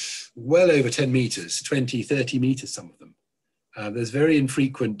well over 10 meters, 20, 30 meters, some of them. There's very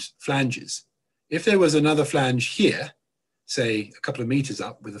infrequent flanges. If there was another flange here, say a couple of meters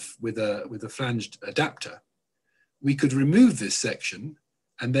up with a flanged adapter, we could remove this section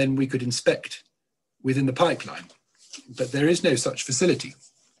and then we could inspect within the pipeline. But there is no such facility.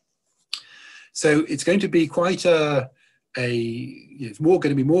 So it's going to be quite it's going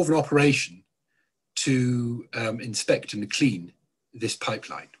to be more of an operation to inspect and clean this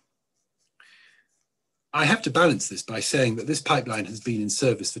pipeline. I have to balance this by saying that this pipeline has been in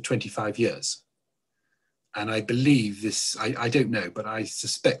service for 25 years. And I believe this, I don't know, but I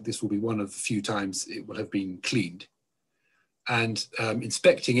suspect this will be one of the few times it will have been cleaned. And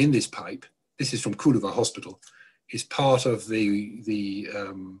inspecting in this pipe, this is from Kuluva Hospital, is part of the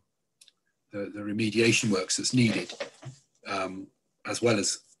remediation works that's needed, as well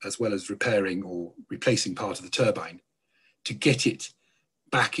as repairing or replacing part of the turbine to get it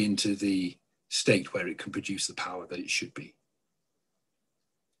back into the state where it can produce the power that it should be.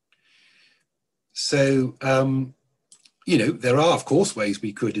 So, you know, there are, of course, ways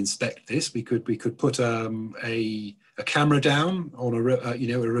we could inspect this. We could put a camera down on a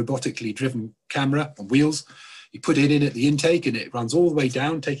robotically driven camera on wheels. You put it in at the intake and it runs all the way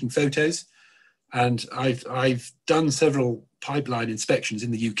down, taking photos. And I've done several pipeline inspections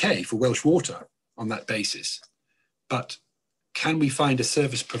in the UK for Welsh Water on that basis. But can we find a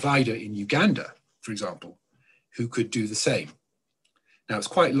service provider in Uganda, for example, who could do the same? Now, it's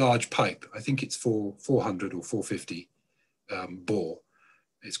quite large pipe. I think it's for 400 or 450 bore.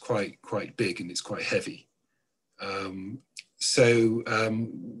 It's quite big and it's quite heavy. One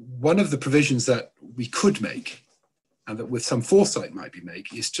of the provisions that we could make, and that with some foresight might be made,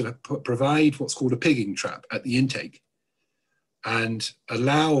 is to provide what's called a pigging trap at the intake and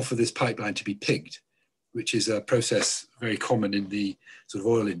allow for this pipeline to be pigged, which is a process very common in the sort of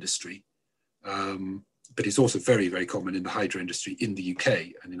oil industry. But it's also very, very common in the hydro industry in the UK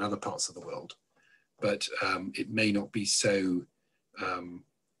and in other parts of the world. But it may not be so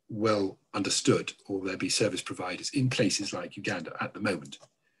well understood, or there be service providers in places like Uganda at the moment.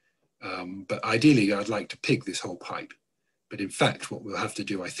 But ideally, I'd like to pig this whole pipe. But in fact, what we'll have to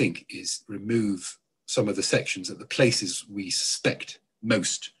do, I think, is remove some of the sections at the places we suspect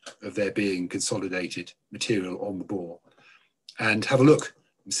most of there being consolidated material on the bore, and have a look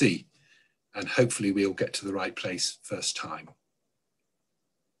and see. And hopefully we'll get to the right place first time.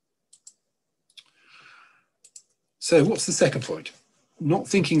 So what's the second point? Not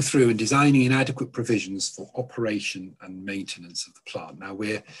thinking through and designing inadequate provisions for operation and maintenance of the plant. Now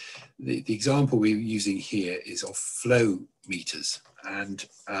the example we're using here is of flow meters. And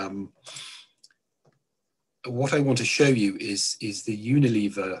what I want to show you is the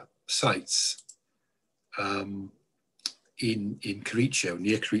Unilever sites in Kericho,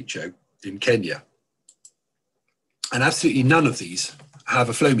 near Kericho, in Kenya. And absolutely none of these have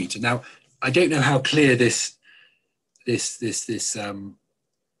a flow meter. Now, I don't know how clear this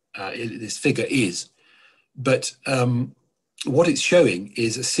figure is, but what it's showing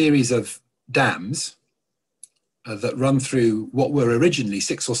is a series of dams that run through what were originally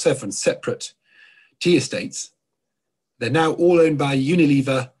 6 or 7 separate tea estates. They're now all owned by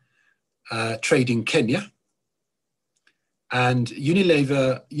Unilever Trading Kenya. And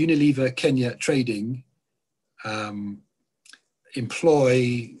Unilever Kenya Trading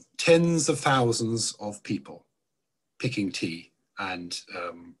employ tens of thousands of people picking tea and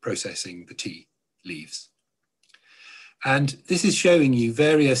processing the tea leaves. And this is showing you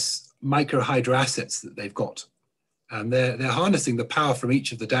various micro hydro assets that they've got. And they're harnessing the power from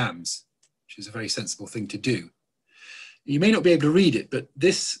each of the dams, which is a very sensible thing to do. You may not be able to read it, but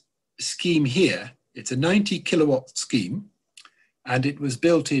this scheme here, it's a 90 kilowatt scheme, and it was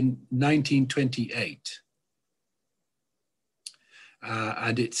built in 1928.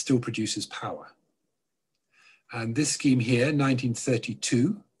 And it still produces power. And this scheme here,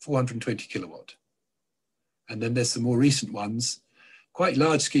 1932, 420 kilowatt. And then there's some more recent ones, quite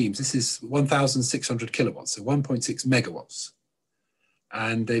large schemes. This is 1,600 kilowatts, so 1.6 megawatts.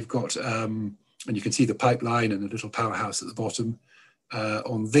 And they've got, and you can see the pipeline and a little powerhouse at the bottom.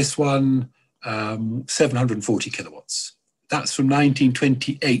 On this one, 740 kilowatts. That's from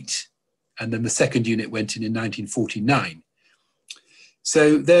 1928. And then the second unit went in 1949.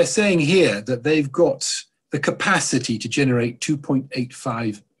 So they're saying here that they've got the capacity to generate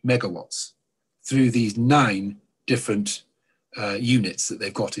 2.85 megawatts through these 9 different units that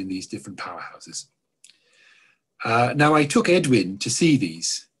they've got in these different powerhouses. Now, I took Edwin to see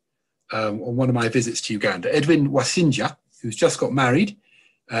these on one of my visits to Uganda. Edwin Wasinja, who's just got married.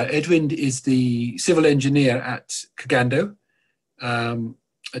 Edwin is the civil engineer at Kagando,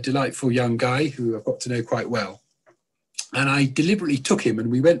 a delightful young guy who I've got to know quite well. And I deliberately took him, and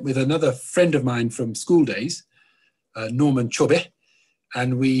we went with another friend of mine from school days, Norman Chobe,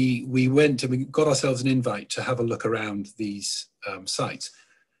 and we went and we got ourselves an invite to have a look around these sites.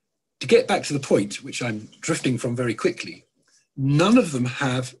 To get back to the point, which I'm drifting from very quickly, none of them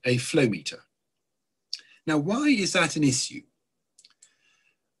have a flow meter. Now, why is that an issue?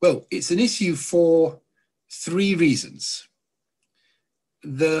 Well, it's an issue for 3 reasons.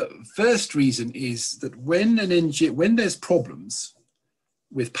 The first reason is that when there's problems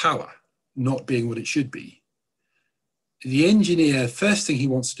with power not being what it should be, the engineer, first thing he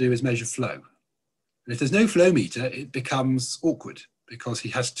wants to do is measure flow. And if there's no flow meter, it becomes awkward because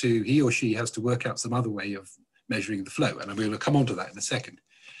he or she has to work out some other way of measuring the flow. And we'll come on to that in a second.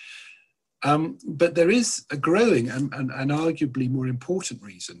 But there is a growing and arguably more important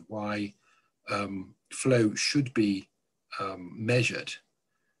reason why flow should be measured.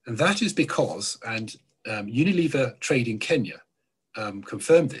 And that is because, and Unilever Trading Kenya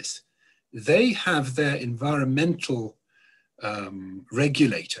confirmed this, they have their environmental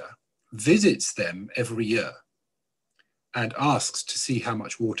regulator visits them every year and asks to see how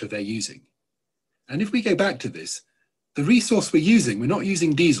much water they're using. And if we go back to this, the resource we're not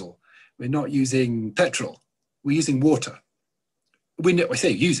using diesel, we're not using petrol, we're using water. I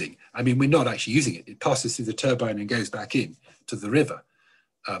say using, I mean, we're not actually using it. It passes through the turbine and goes back in to the river,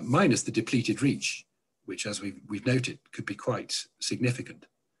 minus the depleted reach, which, as we've noted, could be quite significant.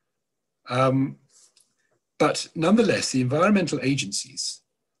 But nonetheless, the environmental agencies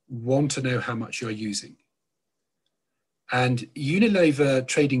want to know how much you're using. And Unilever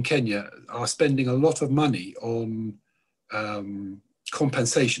Trading Kenya are spending a lot of money on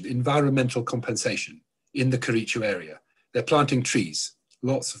compensation, environmental compensation in the Kericho area. They're planting trees,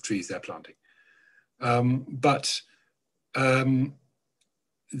 lots of trees they're planting. But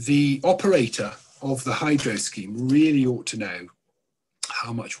the operator of the hydro scheme really ought to know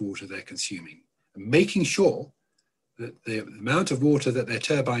how much water they're consuming, and making sure that the amount of water that their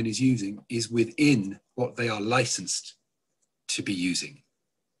turbine is using is within what they are licensed to be using.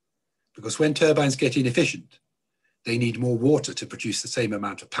 Because when turbines get inefficient, they need more water to produce the same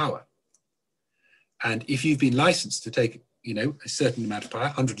amount of power. And if you've been licensed to take, a certain amount of power,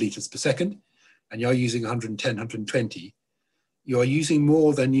 100 litres per second, and you're using 110, 120, you're using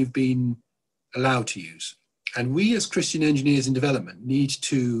more than you've been allowed to use. And we as Christian engineers in development need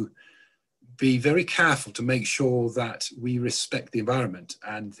to be very careful to make sure that we respect the environment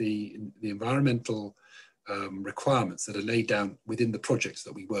and the environmental requirements that are laid down within the projects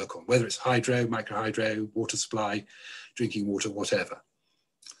that we work on, whether it's hydro, microhydro, water supply, drinking water, whatever.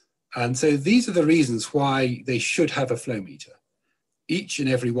 And so these are the reasons why they should have a flow meter, each and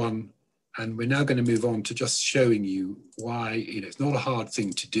every one. And we're now going to move on to just showing you why it's not a hard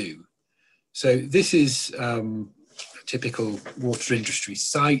thing to do. So this is typical water industry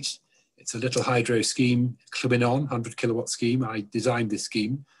site. It's a little hydro scheme, Clubinon, 100 kilowatt scheme. I designed this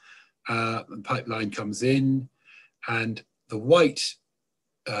scheme. The pipeline comes in, and the white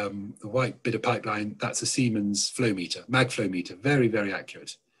bit of pipeline, that's a Siemens flow meter, mag flow meter, very, very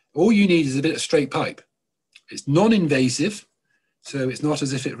accurate. All you need is a bit of straight pipe. It's non-invasive, so it's not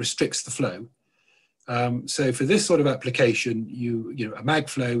as if it restricts the flow. So for this sort of application, a mag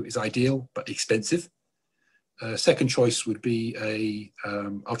flow is ideal, but expensive. Second choice would be a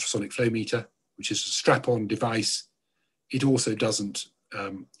ultrasonic flow meter, which is a strap-on device. It also doesn't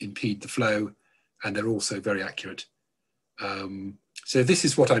impede the flow, and they're also very accurate. So this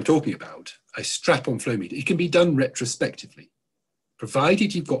is what I'm talking about, a strap-on flow meter. It can be done retrospectively,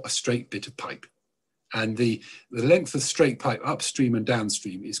 provided you've got a straight bit of pipe. And the length of straight pipe upstream and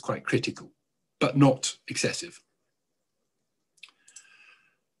downstream is quite critical, but not excessive.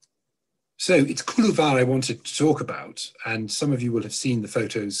 So it's couloir I wanted to talk about, and some of you will have seen the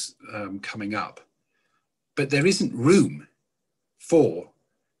photos coming up, but there isn't room to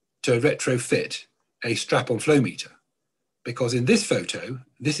retrofit a strap-on flow meter, because in this photo,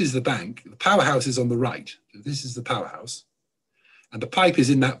 this is the bank, the powerhouse is on the right, this is the powerhouse, and the pipe is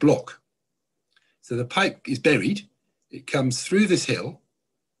in that block. So the pipe is buried, it comes through this hill,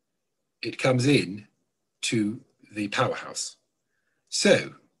 it comes in to the powerhouse.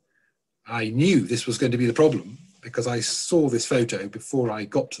 So I knew this was going to be the problem because I saw this photo before I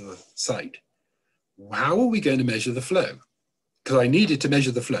got to the site. How are we going to measure the flow? Because I needed to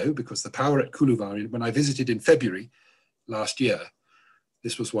measure the flow because the power at couloir, when I visited in February last year,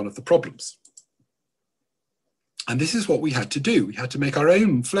 this was one of the problems. And this is what we had to do. We had to make our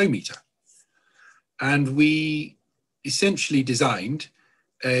own flow meter. And we essentially designed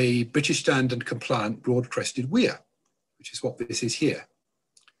a British standard compliant broad-crested weir, which is what this is here.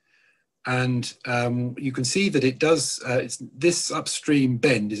 And you can see that it does, this upstream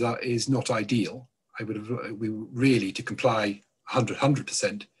bend is not ideal. We really, to comply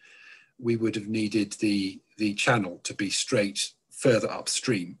 100%, we would have needed the channel to be straight further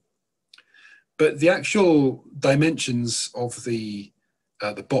upstream. But the actual dimensions of the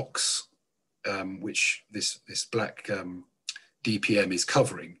box, which this black DPM is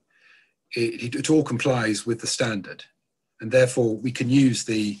covering, it all complies with the standard. And therefore we can use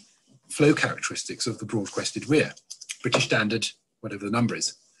the flow characteristics of the broad-crested weir, British standard, whatever the number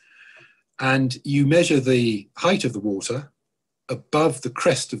is. And you measure the height of the water above the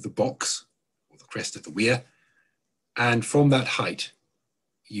crest of the box, or the crest of the weir, and from that height,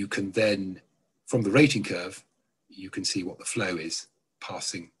 you can then, from the rating curve, you can see what the flow is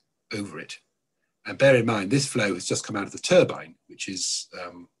passing over it. And bear in mind, this flow has just come out of the turbine, which is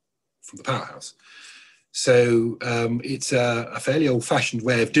from the powerhouse. So it's a fairly old-fashioned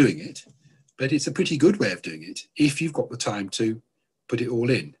way of doing it, but it's a pretty good way of doing it if you've got the time to put it all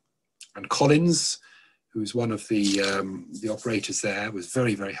in. And Collins, who's one of the operators there, was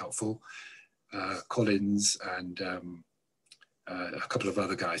very, very helpful. Collins and a couple of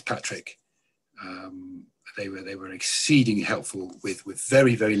other guys, Patrick, they were exceedingly helpful with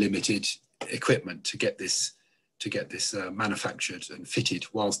very, very limited equipment to get this manufactured and fitted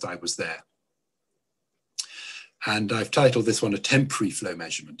whilst I was there. And I've titled this one a temporary flow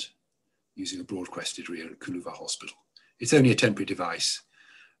measurement using a broad-crested weir at Couloir Hospital. It's only a temporary device,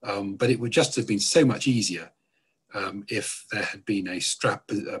 but it would just have been so much easier if there had been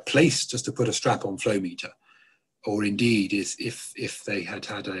a place just to put a strap-on flow meter, or indeed if they had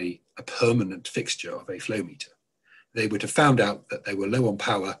had a permanent fixture of a flow meter. They would have found out that they were low on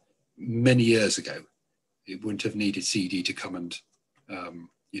power many years ago. It wouldn't have needed CED to come and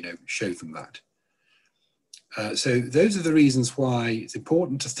show them that. So those are the reasons why it's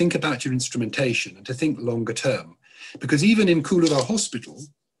important to think about your instrumentation and to think longer term, because even in Couloir Hospital,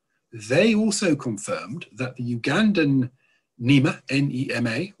 they also confirmed that the Ugandan NEMA,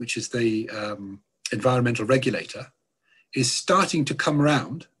 N-E-M-A, which is the environmental regulator, is starting to come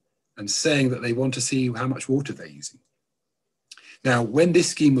around and saying that they want to see how much water they're using. Now, when this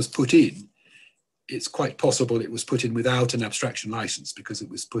scheme was put in, it's quite possible it was put in without an abstraction license because it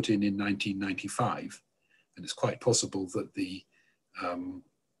was put in 1995. And it's quite possible that the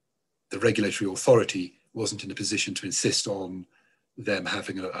regulatory authority wasn't in a position to insist on them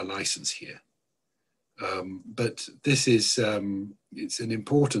having a license here. But this is, it's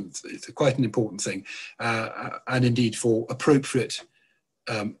quite an important thing. And indeed for appropriate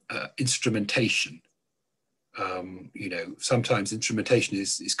instrumentation. Sometimes instrumentation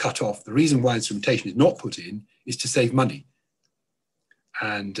is cut off. The reason why instrumentation is not put in is to save money.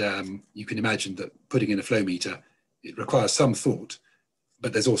 And you can imagine that putting in a flow meter, it requires some thought,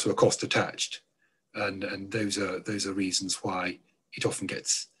 but there's also a cost attached. and those are reasons why it often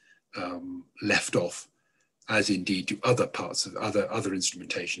gets left off, as indeed do other parts of other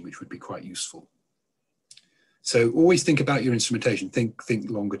instrumentation, which would be quite useful. So always think about your instrumentation. Think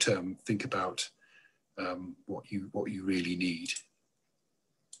longer term. Think about what you really need.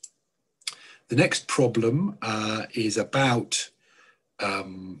 The next problem is about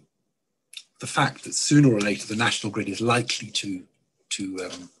the fact that sooner or later the national grid is likely to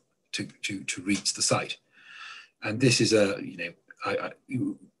reach the site, and this is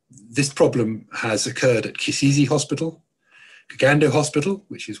this problem has occurred at Kisizi Hospital, Kagando Hospital,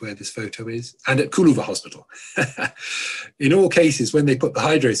 which is where this photo is, and at Kuluva Hospital. In all cases, when they put the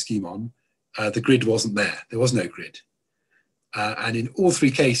hydro scheme on, the grid wasn't there. There was no grid. And in all three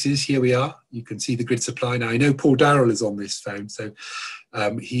cases, here we are. You can see the grid supply. Now, I know Paul Darrell is on this phone, so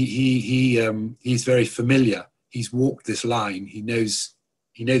he's very familiar. He's walked this line. He knows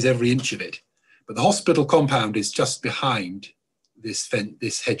every inch of it. But the hospital compound is just behind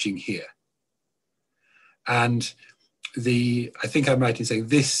this hedging here. And I think I'm right in saying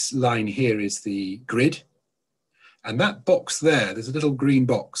this line here is the grid. And that box there's a little green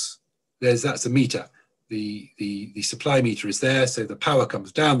box. That's a meter. The supply meter is there, so the power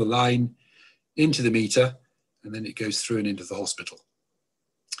comes down the line into the meter, and then it goes through and into the hospital.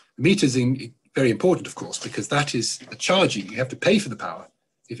 The meter is very important, of course, because that is the charging. You have to pay for the power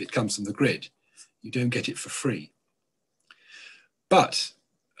if it comes from the grid. You don't get it for free. But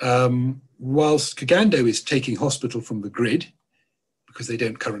whilst Kagando is taking hospital from the grid, because they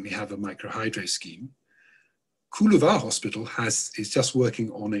don't currently have a microhydro scheme, Kuluva Hospital is just working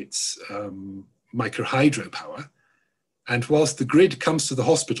on its microhydro power. And whilst the grid comes to the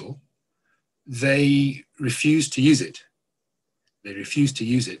hospital, they refuse to use it. They refuse to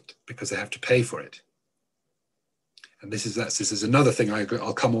use it because they have to pay for it. And this is another thing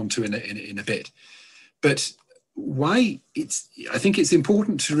I'll come on to in a bit. But I think it's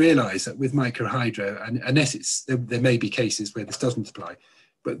important to realize that with microhydro, and unless there may be cases where this doesn't apply,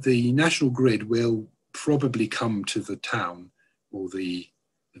 but the national grid will probably come to the town or the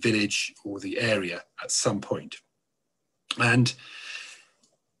village or the area at some point. And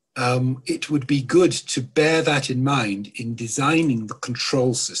it would be good to bear that in mind in designing the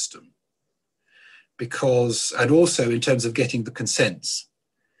control system, and also in terms of getting the consents.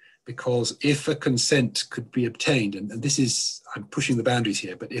 Because if a consent could be obtained, and this is, I'm pushing the boundaries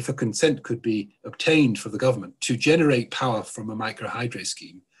here, but if a consent could be obtained for the government to generate power from a microhydro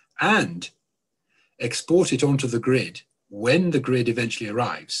scheme and export it onto the grid when the grid eventually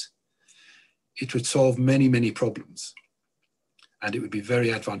arrives, it would solve many, many problems. And it would be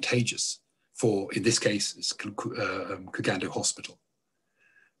very advantageous for, in this case, Kagando Hospital.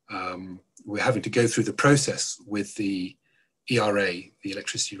 We're having to go through the process with the ERA, the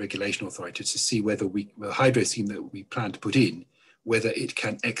Electricity Regulation Authority, to see whether the hydro scheme that we plan to put in, whether it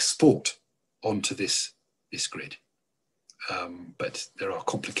can export onto this grid. But there are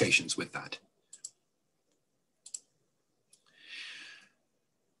complications with that.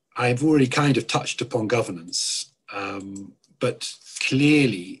 I've already kind of touched upon governance, but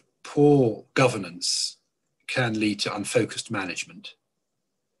clearly poor governance can lead to unfocused management.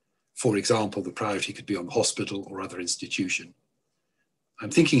 For example, the priority could be on the hospital or other institution.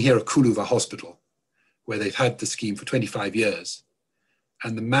 I'm thinking here of Kuluva Hospital, where they've had the scheme for 25 years,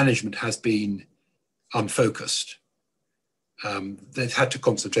 and the management has been unfocused. They've had to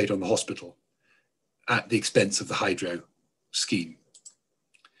concentrate on the hospital at the expense of the hydro scheme.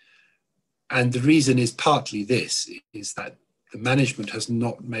 And the reason is partly this, is that the management has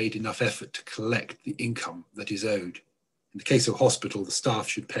not made enough effort to collect the income that is owed. In the case of hospital, the staff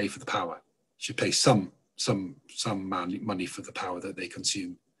should pay for the power, should pay some money for the power that they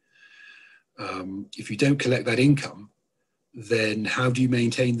consume. If you don't collect that income, then how do you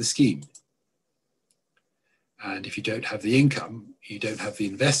maintain the scheme? And if you don't have the income, you don't have the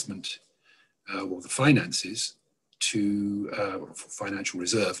investment or the finances financial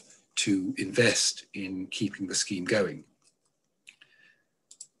reserve to invest in keeping the scheme going.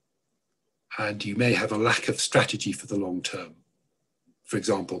 And you may have a lack of strategy for the long term. For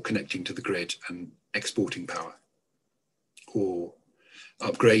example, connecting to the grid and exporting power, or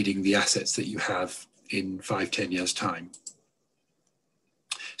upgrading the assets that you have in 5-10 years' time.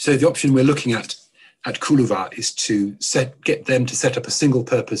 So the option we're looking at Kuluva is to get them to set up a single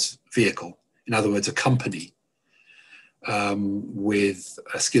purpose vehicle, in other words, a company with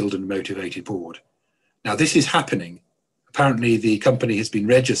a skilled and motivated board. Now this is happening. Apparently the company has been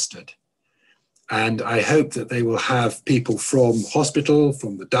registered, and I hope that they will have people from hospital,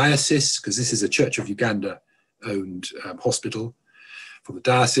 from the diocese, because this is a Church of Uganda owned hospital, for the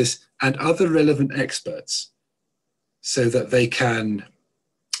diocese and other relevant experts, so that they can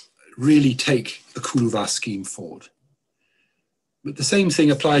really take the Kuluva scheme forward. But the same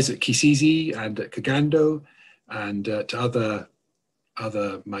thing applies at Kisizi and at Kagando and to other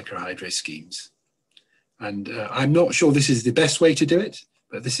microhydro schemes. And I'm not sure this is the best way to do it,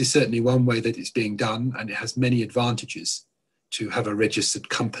 but this is certainly one way that it's being done, and it has many advantages to have a registered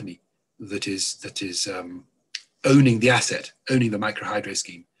company that is owning the asset, owning the microhydro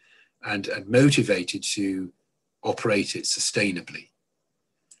scheme, and motivated to operate it sustainably.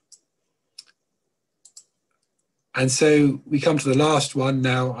 And so we come to the last one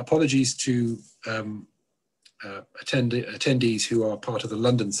now. Apologies to attendees who are part of the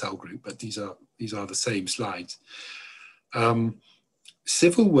London cell group, but these are the same slides.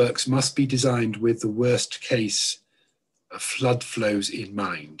 Civil works must be designed with the worst case flood flows in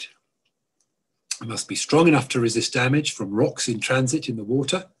mind. It must be strong enough to resist damage from rocks in transit in the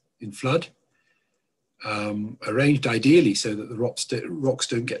water, in flood, arranged ideally so that the rocks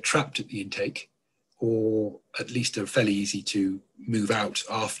don't get trapped at the intake, or at least are fairly easy to move out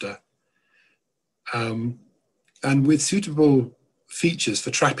after. And with suitable features for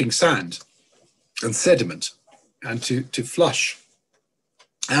trapping sand and sediment, and to flush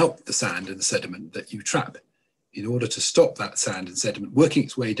out the sand and the sediment that you trap in order to stop that sand and sediment working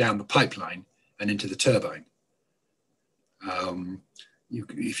its way down the pipeline and into the turbine.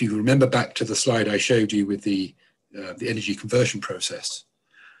 If you remember back to the slide I showed you with the energy conversion process,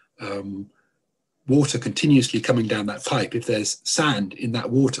 water continuously coming down that pipe, if there's sand in that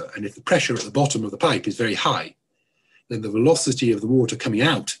water and if the pressure at the bottom of the pipe is very high, then the velocity of the water coming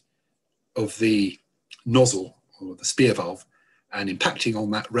out of the nozzle or the spear valve and impacting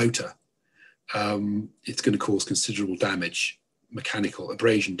on that rotor, it's going to cause considerable damage, mechanical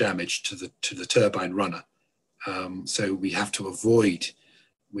abrasion damage to the turbine runner. So we have to avoid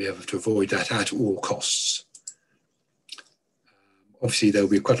that at all costs. Obviously, there will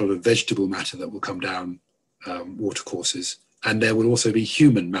be quite a lot of vegetable matter that will come down watercourses, and there will also be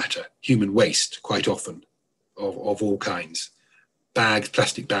human matter, human waste, quite often, of all kinds, bags,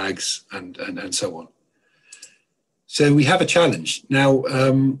 plastic bags, and so on. So we have a challenge. Now,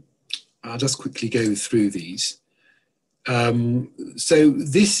 I'll just quickly go through these. So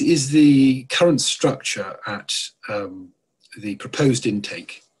this is the current structure at the proposed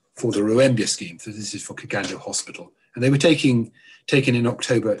intake for the Ruembia scheme. So this is for Kagando Hospital. And they were taken in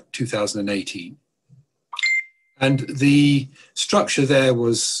October 2018. And the structure there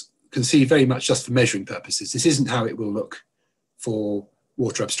was conceived very much just for measuring purposes. This isn't how it will look for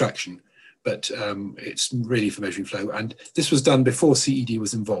water abstraction, but it's really for measuring flow. And this was done before CED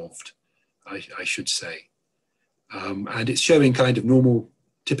was involved, I should say. And it's showing kind of normal,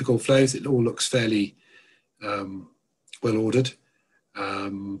 typical flows. It all looks fairly well ordered.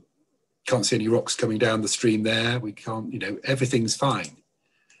 Can't see any rocks coming down the stream there. We can't, everything's fine.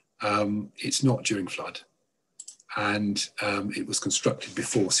 It's not during flood. And it was constructed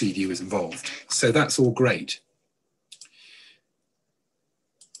before CED was involved. So that's all great.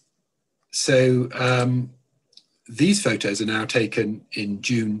 So these photos are now taken in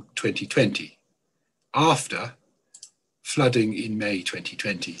June 2020, after flooding in May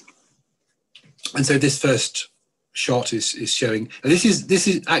 2020. And so this first shot is showing, and this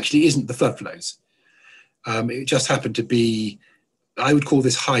is actually isn't the flood flows. It just happened to be, I would call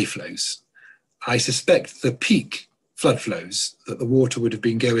this high flows. I suspect the peak flood flows that the water would have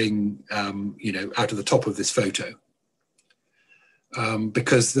been going, out of the top of this photo.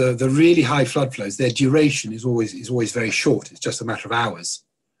 Because the really high flood flows, their duration is always very short. It's just a matter of hours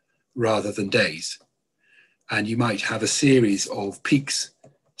rather than days. And you might have a series of peaks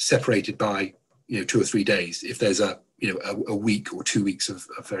separated by 2 or 3 days if there's a week or 2 weeks of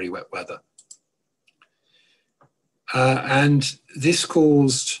very wet weather. And this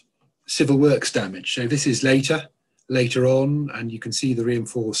caused civil works damage. So this is later on, and you can see the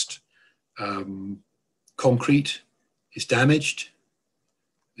reinforced concrete is damaged.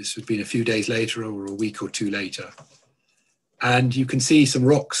 This would have been a few days later or a week or 2 later. And you can see some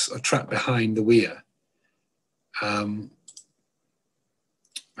rocks are trapped behind the weir. And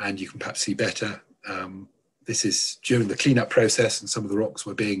you can perhaps see better. This is during the cleanup process, and some of the rocks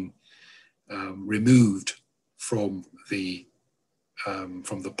were being removed from the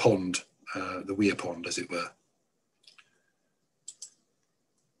pond, the weir pond, as it were.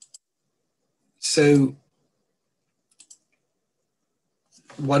 So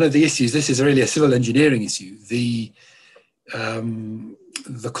one of the issues, this is really a civil engineering issue. The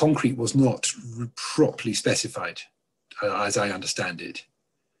concrete was not properly specified, as I understand it.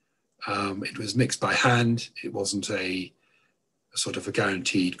 It was mixed by hand. It wasn't a a sort of a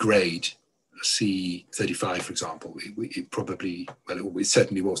guaranteed grade, a C35, for example. It probably, well, it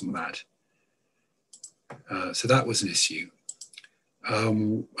certainly wasn't that. So that was an issue. A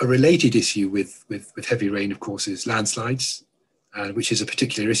related issue with heavy rain, of course, is landslides, which is a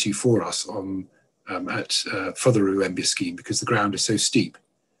particular issue for us on for the Ruembia scheme, because the ground is so steep.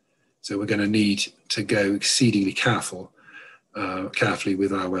 So we're going to need to go exceedingly carefully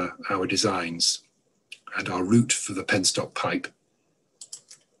with our designs and our route for the penstock pipe.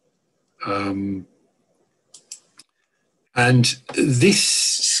 And this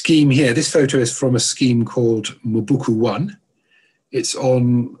scheme here, this photo is from a scheme called Mobuku 1. It's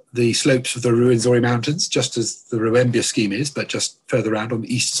on the slopes of the Ruwenzori Mountains, just as the Ruembia scheme is, but just further around on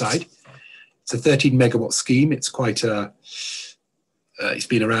the east side. It's a 13 megawatt scheme. It's quite it's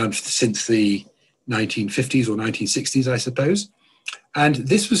been around since the 1950s or 1960s, I suppose. And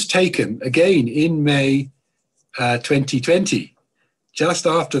this was taken again in May 2020, just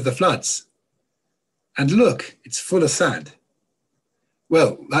after the floods. And look, it's full of sand.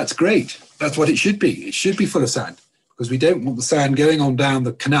 Well, that's great. That's what it should be. It should be full of sand, because we don't want the sand going on down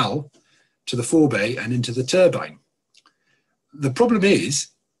the canal to the forebay and into the turbine. The problem is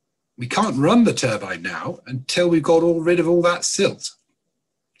we can't run the turbine now until we've got rid of all that silt.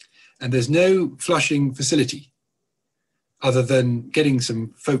 And there's no flushing facility other than getting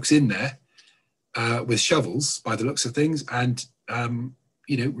some folks in there with shovels, by the looks of things, and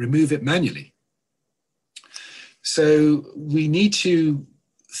remove it manually. So we need to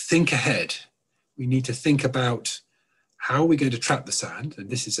think ahead. We need to think about how are we going to trap the sand, and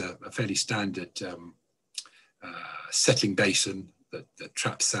this is a fairly standard settling basin that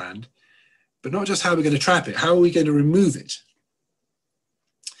traps sand, but not just how we're going to trap it, how are we going to remove it?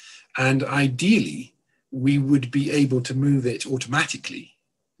 And ideally, we would be able to move it automatically,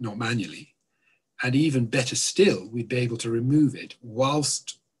 not manually. And even better still, we'd be able to remove it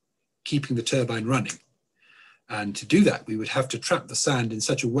whilst keeping the turbine running. And to do that, we would have to trap the sand in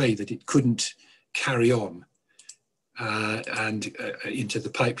such a way that it couldn't carry on into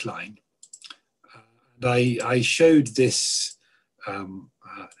the pipeline. And I showed this,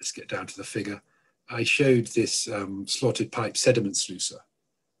 let's get down to the figure. I showed this slotted pipe sediment sluicer,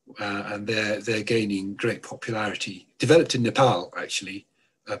 and they're gaining great popularity. Developed in Nepal, actually,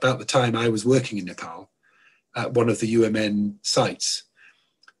 about the time I was working in Nepal at one of the UMN sites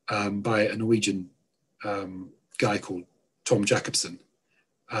by a Norwegian guy called Tom Jacobson.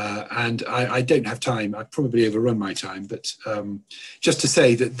 And I don't have time, I've probably overrun my time, but just to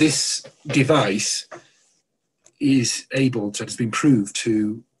say that this device is able to, has been proved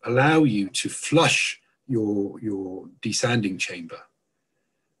to allow you to flush your desanding chamber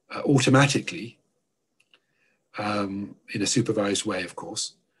automatically in a supervised way, of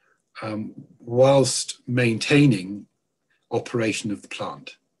course, whilst maintaining operation of the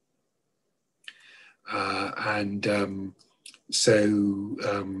plant. So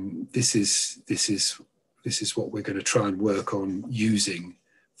this is what we're going to try and work on using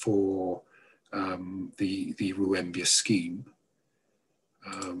for the Ruembia scheme.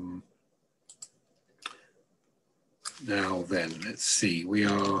 Now then, let's see.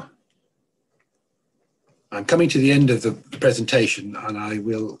 I'm coming to the end of the presentation, and I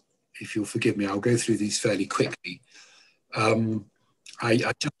will, if you'll forgive me, I'll go through these fairly quickly.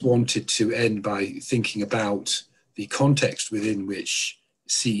 I just wanted to end by thinking about the context within which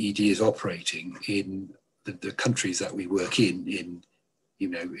CED is operating in the countries that we work in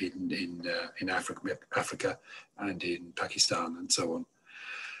Africa and in Pakistan and so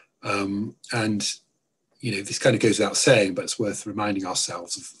on. And this kind of goes without saying, but it's worth reminding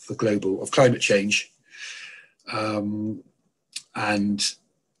ourselves of climate change and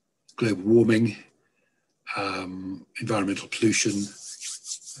global warming, environmental pollution,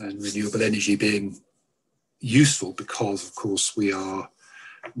 and renewable energy being useful because, of course, we are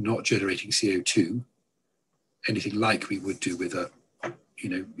not generating CO2, anything like we would do with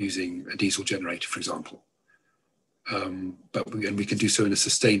using a diesel generator, for example. But we can do so in a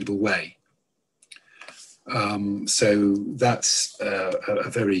sustainable way. So that's a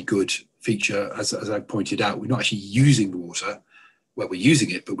very good feature. As I pointed out, we're not actually using the water. Well, we're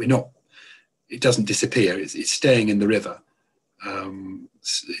using it, but we're not. It doesn't disappear. It's staying in the river.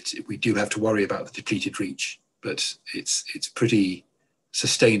 We do have to worry about the depleted reach, but it's pretty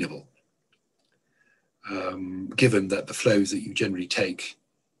sustainable, given that the flows that you generally take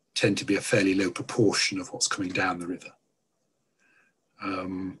tend to be a fairly low proportion of what's coming down the river.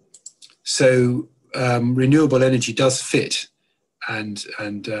 Renewable energy does fit, and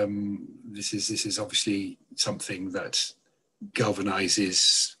this is obviously something that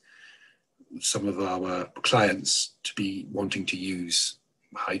galvanizes some of our clients to be wanting to use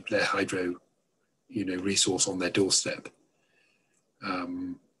their hydro, resource on their doorstep.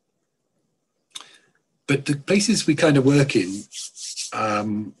 But the places we kind of work in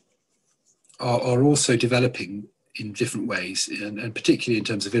are also developing in different ways, and particularly in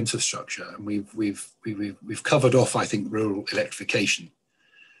terms of infrastructure. And we've covered off, I think, rural electrification.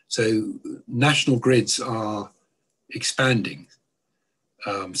 So national grids are expanding,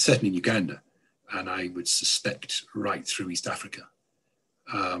 certainly in Uganda, and I would suspect right through East Africa.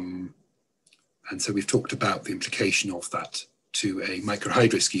 And so we've talked about the implication of that to a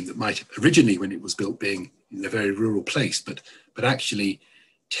microhydro scheme that might originally, when it was built, being in a very rural place, but actually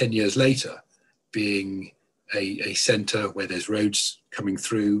 10 years later being a centre where there's roads coming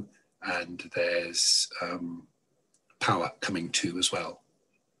through and there's power coming to as well.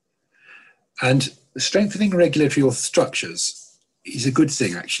 And strengthening regulatory structures is a good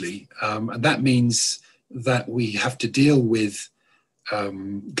thing, actually. And that means that we have to deal with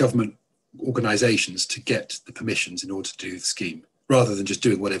government organisations to get the permissions in order to do the scheme, rather than just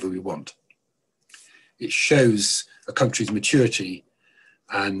doing whatever we want. It shows a country's maturity,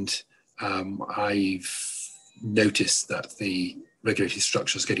 and I've noticed that the regulatory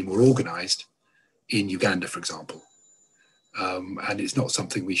structure is getting more organised in Uganda, for example. And it's not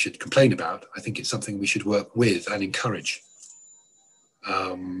something we should complain about. I think it's something we should work with and encourage.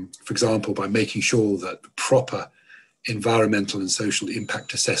 For example, by making sure that proper environmental and social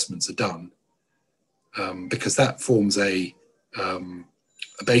impact assessments are done, because that forms a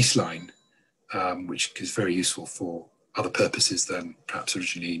baseline which is very useful for other purposes than perhaps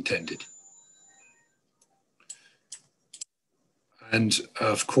originally intended. And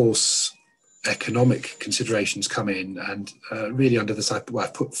of course, economic considerations come in, and really under this, I've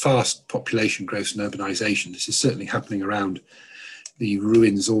put fast population growth and urbanisation. This is certainly happening around the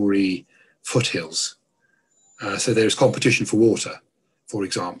Ruwenzori foothills. So there's competition for water, for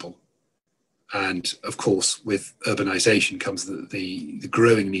example. And of course, with urbanisation comes the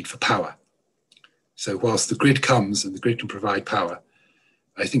growing need for power. So whilst the grid comes and the grid can provide power,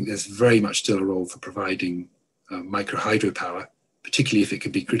 I think there's very much still a role for providing micro hydropower, particularly if it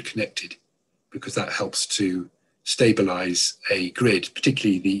can be grid connected, because that helps to stabilise a grid,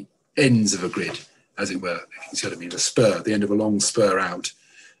 particularly the ends of a grid, as it were. If you see what I mean, the spur, the end of a long spur out,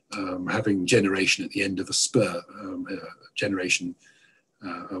 having generation at the end of a spur, generation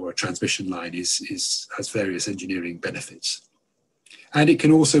or a transmission line has various engineering benefits. And it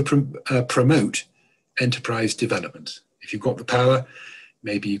can also promote enterprise development. If you've got the power,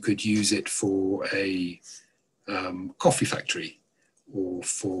 maybe you could use it for a coffee factory, or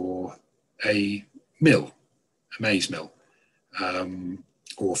for a mill, a maize mill,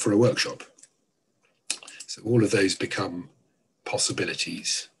 or for a workshop. So all of those become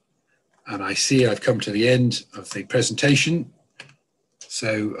possibilities. And I see I've come to the end of the presentation.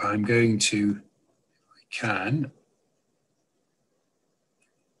 So I'm going to, if I can,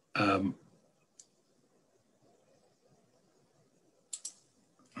 I'm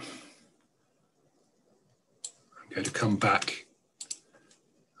going to come back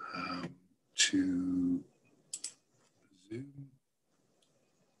to Zoom.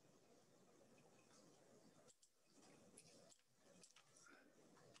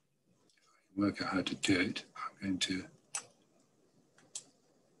 Work out how to do it. I'm going to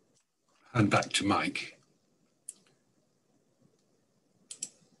hand back to Mike.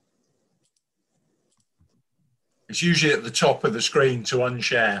 It's usually at the top of the screen to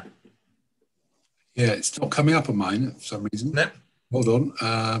unshare. Yeah, it's not coming up on mine for some reason. No. Hold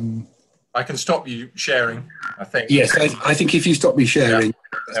on. I can stop you sharing, I think. Yes, I think if you stop me sharing,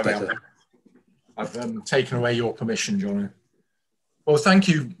 that's better. I've taken away your permission, John. Well, thank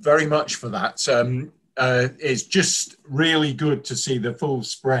you very much for that. It's just really good to see the full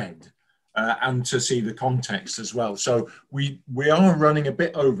spread and to see the context as well. So we are running a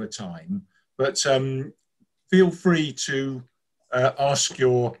bit over time, but feel free to ask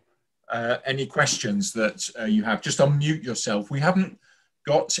your any questions that you have. Just unmute yourself. We haven't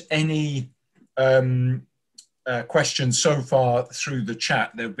got any questions so far through the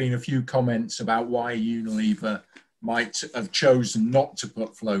chat. There have been a few comments about why Unilever might have chosen not to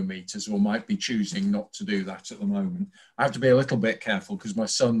put flow meters, or might be choosing not to do that at the moment. I have to be a little bit careful because my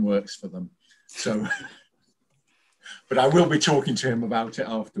son works for them. So, but I will be talking to him about it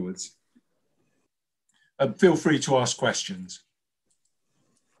afterwards. Feel free to ask questions.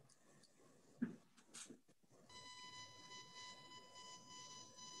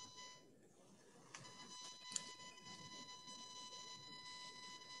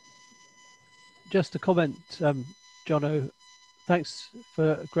 Just a comment, Jono, Thanks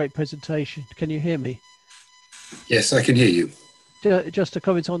for a great presentation. Can you hear me? Yes, I can hear you. Just to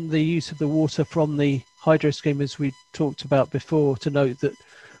comment on the use of the water from the hydro scheme, as we talked about before, to note that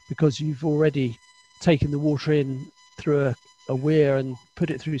because you've already taken the water in through a weir and put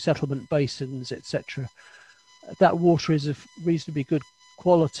it through settlement basins, etc., that water is of reasonably good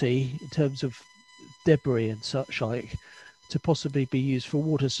quality in terms of debris and such like, to possibly be used for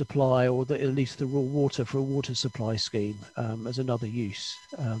water supply, or at least the raw water for a water supply scheme as another use,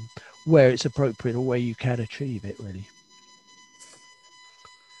 where it's appropriate or where you can achieve it, really.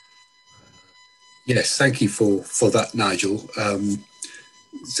 Yes, thank you for that, Nigel.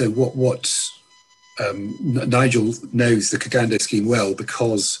 So Nigel knows the Kagando scheme well,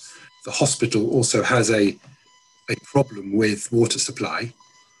 because the hospital also has a problem with water supply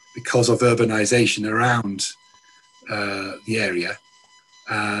because of urbanisation around the area.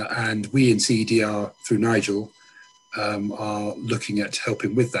 And we in CED are, through Nigel, are looking at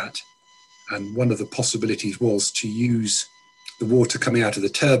helping with that. And one of the possibilities was to use the water coming out of the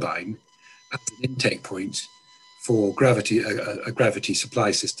turbine as an intake point for a gravity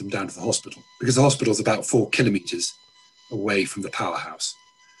supply system down to the hospital, because the hospital is about 4 kilometres away from the powerhouse.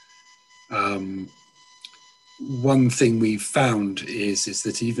 One thing we've found is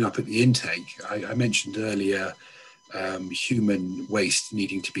that even up at the intake, I mentioned earlier human waste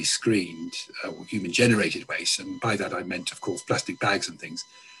needing to be screened, or human generated waste, and by that I meant, of course, plastic bags and things,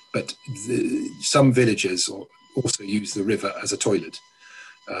 but some villagers also use the river as a toilet.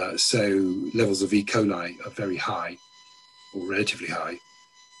 So levels of E. coli are very high, or relatively high.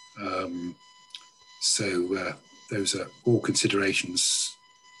 So those are all considerations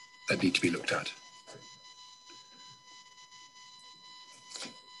that need to be looked at.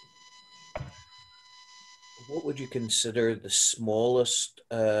 What would you consider the smallest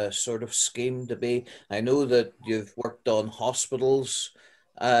sort of scheme to be? I know that you've worked on hospitals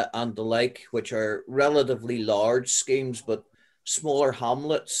and the like, which are relatively large schemes, but smaller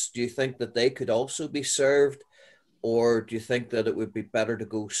hamlets, do you think that they could also be served? Or do you think that it would be better to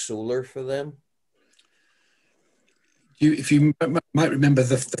go solar for them? If you might remember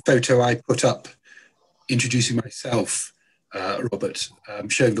the photo I put up introducing myself, Robert,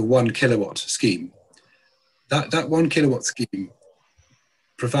 showing the 1 kilowatt scheme. That 1 kilowatt scheme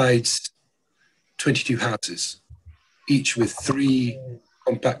provides 22 houses, each with 3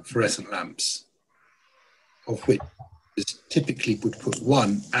 compact fluorescent lamps, of which typically would put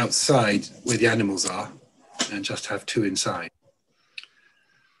 1 outside where the animals are and just have 2 inside.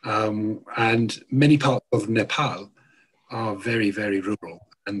 And many parts of Nepal are very, very rural,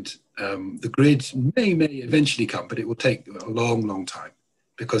 and the grid may eventually come, but it will take a long, long time,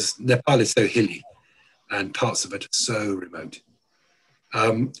 because Nepal is so hilly and parts of it are so remote.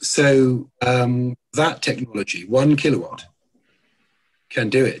 That technology, 1 kilowatt, can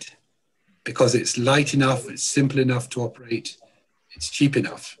do it, because it's light enough, it's simple enough to operate, it's cheap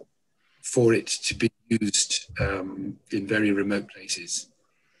enough for it to be used in very remote places.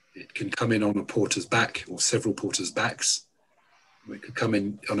 It can come in on a porter's back or several porters' backs. It could come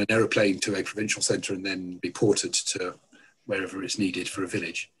in on an aeroplane to a provincial centre and then be ported to wherever it's needed for a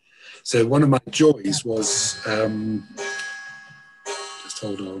village. So one of my joys was, just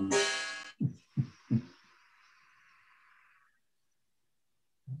hold on.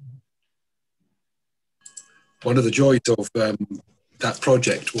 One of the joys of that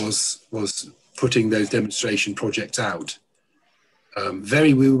project was putting those demonstration projects out.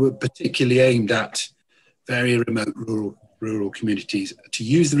 We were particularly aimed at very remote rural communities to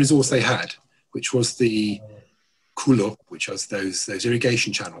use the resource they had, which was the kulo, which was those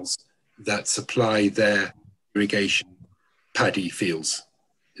irrigation channels that supply their irrigation paddy fields.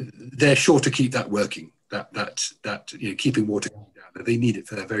 They're sure to keep that working, keeping water down. They need it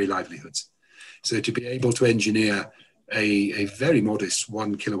for their very livelihoods. So to be able to engineer a very modest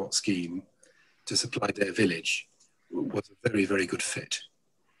 1 kilowatt scheme to supply their village was a very, very good fit.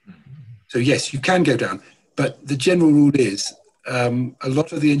 So yes, you can go down, but the general rule is a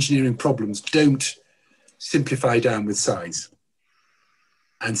lot of the engineering problems don't simplify down with size.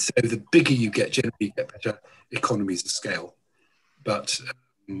 And so the bigger you get, generally you get better economies of scale. But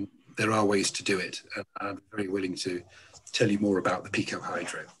there are ways to do it. And I'm very willing to tell you more about the Pico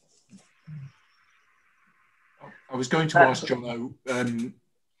Hydro. I was going to ask Jono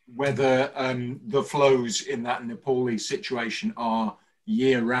whether the flows in that Nepali situation are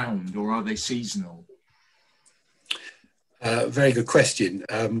year-round or are they seasonal? Very good question.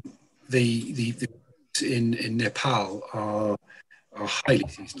 The in Nepal are highly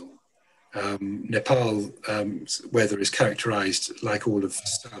seasonal. Nepal weather is characterized, like all of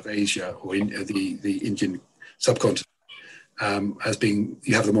South Asia or in the Indian subcontinent, as being,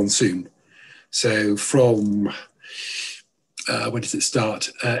 you have the monsoon. So from, when does it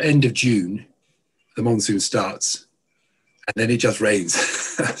start? End of June, the monsoon starts, and then it just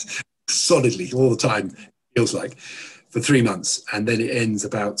rains solidly all the time, feels like, for 3 months. And then it ends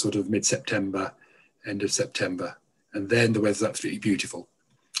about sort of mid-September, end of September. And then the weather's absolutely beautiful.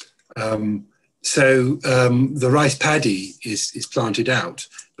 The rice paddy is planted out,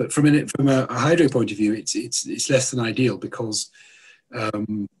 but from a hydro point of view, it's less than ideal, because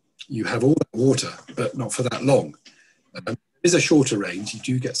you have all that water, but not for that long. There is a shorter range. You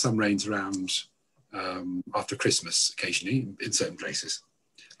do get some rains around after Christmas occasionally in certain places.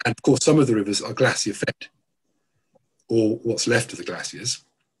 And of course, some of the rivers are glacier fed, or what's left of the glaciers.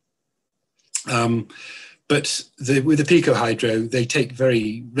 But with the pico hydro, they take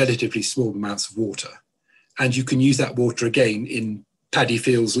very relatively small amounts of water, and you can use that water again in paddy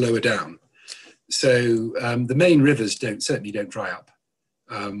fields lower down. So the main rivers certainly don't dry up,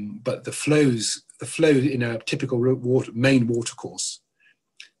 but the flow in a typical main watercourse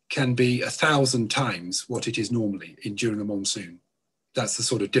can be 1,000 times what it is normally during a monsoon. That's the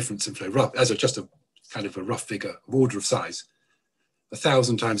sort of difference in flow, just a kind of a rough figure of order of size.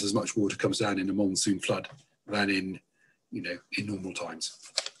 1,000 times as much water comes down in a monsoon flood than in normal times.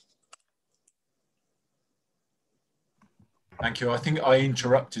 Thank you. I think I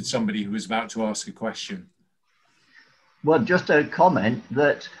interrupted somebody who was about to ask a question. Well, just a comment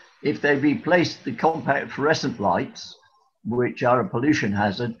that if they replace the compact fluorescent lights, which are a pollution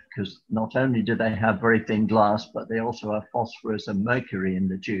hazard, because not only do they have very thin glass, but they also have phosphorus and mercury in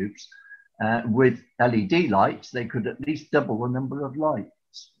the tubes, with LED lights, they could at least double the number of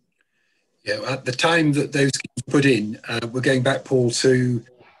lights. Yeah, at the time that those were put in, we're going back, Paul, to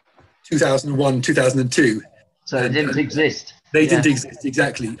 2001, 2002. So they didn't exist. They didn't exist,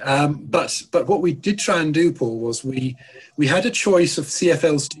 exactly. But what we did try and do, Paul, was we had a choice of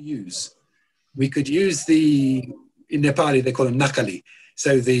CFLs to use. We could use in Nepali, they call them nakali,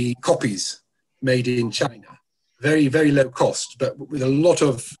 so the copies made in China. Very, very low cost, but with a lot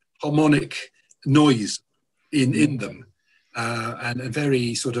of harmonic noise in them. And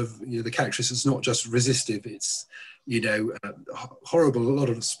very sort of, the characteristic is not just resistive, it's, horrible, a lot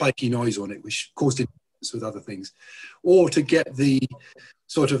of spiky noise on it, which caused interference with other things. Or to get the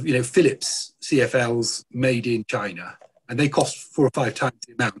sort of, Philips CFLs made in China, and they cost 4 or 5 times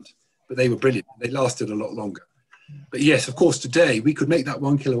the amount, but they were brilliant. They lasted a lot longer. But yes, of course, today we could make that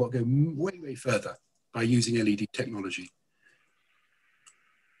 1 kilowatt go way, way further by using LED technology.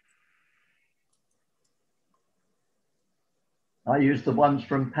 I use the ones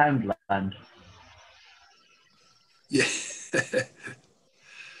from Poundland. Yeah.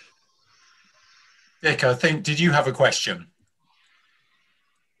 Dick, I think, did you have a question?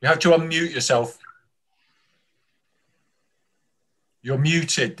 You have to unmute yourself. You're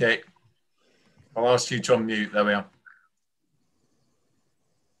muted, Dick. I'll ask you to unmute. There we are.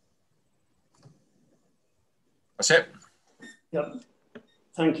 That's it. Yep.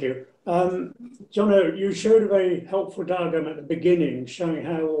 Thank you. Jono, you showed a very helpful diagram at the beginning showing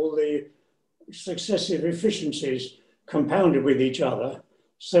how all the successive efficiencies compounded with each other,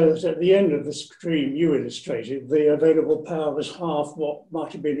 so that at the end of the stream you illustrated, the available power was half what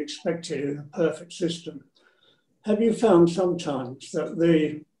might have been expected in a perfect system. Have you found sometimes that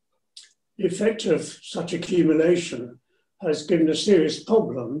the effect of such accumulation has given a serious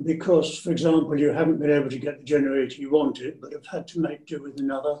problem because, for example, you haven't been able to get the generator you wanted, but have had to make do with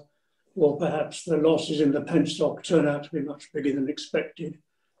another, or perhaps the losses in the penstock turn out to be much bigger than expected?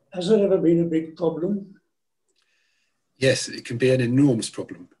 Has that ever been a big problem? Yes, it can be an enormous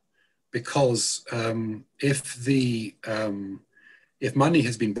problem, because if money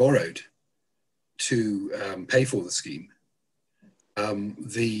has been borrowed to pay for the scheme,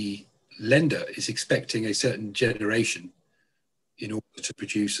 the lender is expecting a certain generation in order to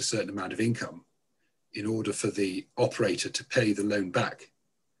produce a certain amount of income, in order for the operator to pay the loan back.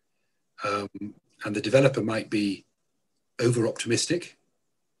 And the developer might be over-optimistic.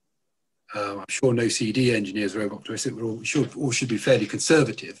 I'm sure no CED engineers are over-optimistic. We all should be fairly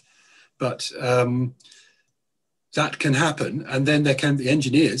conservative. But that can happen. And then there can be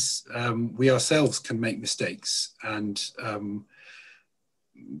engineers, we ourselves can make mistakes and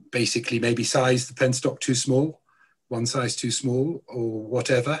basically maybe size the penstock too small, one size too small, or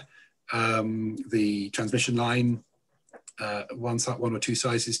whatever. The transmission line, one or two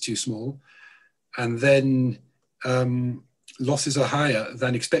sizes too small. And then losses are higher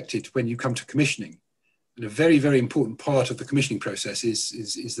than expected when you come to commissioning. And a very, very important part of the commissioning process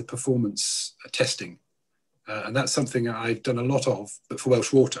is the performance testing. And that's something I've done a lot of, but for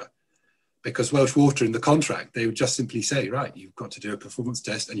Welsh Water, because Welsh Water in the contract, they would just simply say, right, you've got to do a performance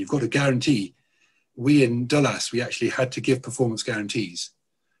test and you've got to guarantee. We in Dullas, we actually had to give performance guarantees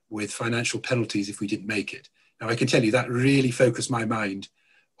with financial penalties if we didn't make it. Now, I can tell you that really focused my mind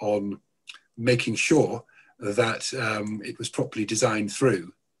on making sure that it was properly designed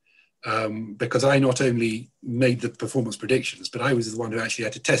through, because I not only made the performance predictions, but I was the one who actually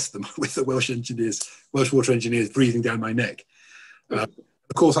had to test them with the Welsh water engineers breathing down my neck. Of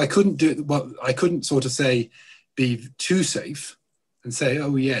course, I couldn't sort of say be too safe and say,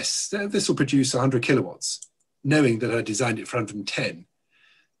 oh yes, this will produce 100 kilowatts, knowing that I designed it for 110.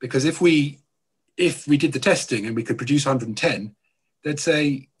 Because if we did the testing and we could produce 110, they'd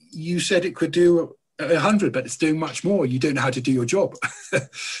say, you said it could do 100, but it's doing much more. You don't know how to do your job.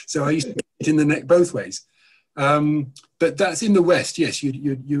 So I used to get it in the neck both ways. But that's in the West, yes,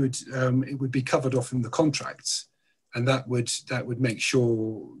 you would, it would be covered off in the contracts, and that would make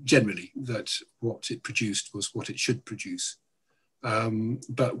sure generally that what it produced was what it should produce.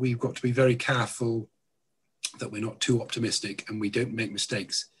 But we've got to be very careful that we're not too optimistic and we don't make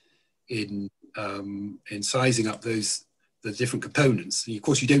mistakes in sizing up the different components. And of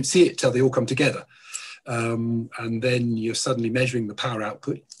course, you don't see it till they all come together. And then you're suddenly measuring the power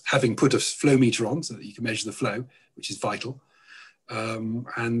output, having put a flow meter on so that you can measure the flow, which is vital.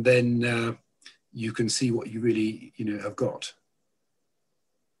 And then you can see what you really, have got.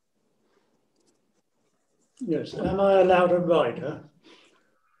 Yes, am I allowed a rider?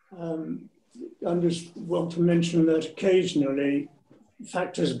 I just want to mention that occasionally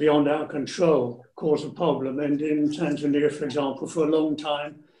factors beyond our control cause a problem. And in Tanzania, for example, for a long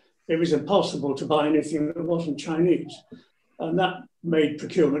time, it was impossible to buy anything that wasn't Chinese. And that made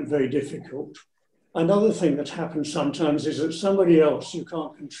procurement very difficult. Another thing that happens sometimes is that somebody else you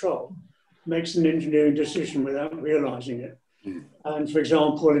can't control makes an engineering decision without realizing it. And for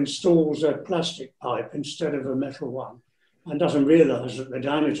example, installs a plastic pipe instead of a metal one and doesn't realize that the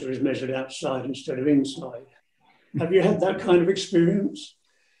diameter is measured outside instead of inside. Have you had that kind of experience?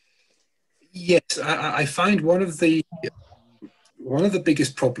 Yes, I find one of the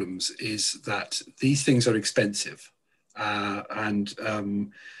biggest problems is that these things are expensive. And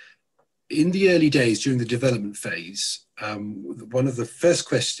in the early days, during the development phase, one of the first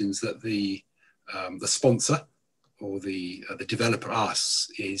questions that the sponsor or the developer asks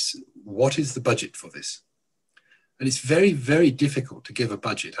is, what is the budget for this? And it's very, very difficult to give a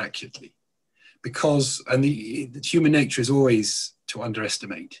budget accurately because, and the human nature is always to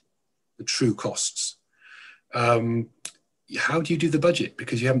underestimate the true costs. How do you do the budget?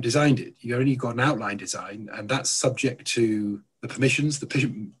 Because you haven't designed it. You only got an outline design, and that's subject to the permissions. The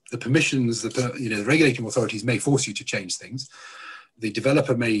permissions, the regulating authorities may force you to change things. The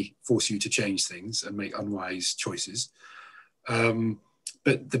developer may force you to change things and make unwise choices.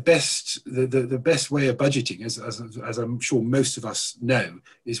 But the best way of budgeting, as I'm sure most of us know,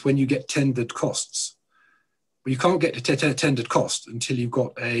 is when you get tendered costs. Well, you can't get to tendered cost until you've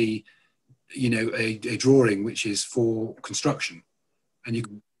got a drawing which is for construction, and you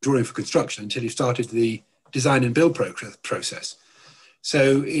can drawing for construction until you've started the design and build process.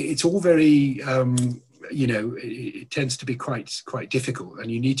 So it's all very, it tends to be quite difficult,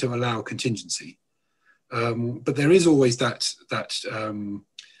 and you need to allow contingency. But there is always that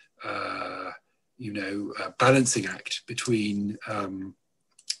balancing act between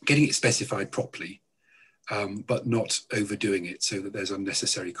getting it specified properly, but not overdoing it so that there's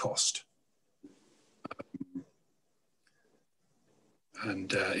unnecessary cost.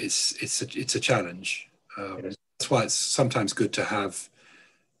 And it's a challenge. That's why it's sometimes good to have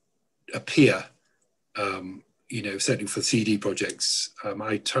a peer. Certainly for CED projects,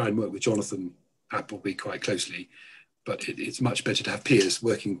 I try and work with Jonathan Appleby quite closely, but it's much better to have peers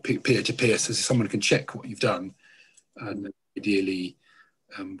working peer to peer, so someone can check what you've done, and ideally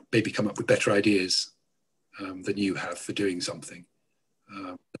maybe come up with better ideas than you have for doing something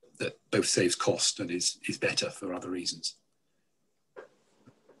that both saves cost and is better for other reasons.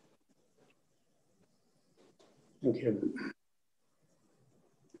 Thank you.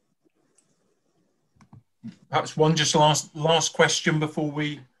 Perhaps one just last question before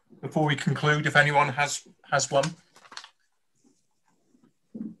we conclude, if anyone has one.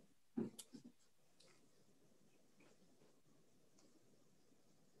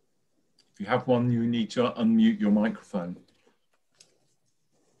 If you have one, you need to unmute your microphone.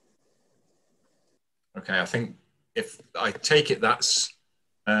 Okay, I think if I take it, that's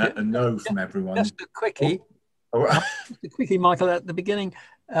a no from everyone. Just a quickie. Oh. Just a quickie, Michael, at the beginning.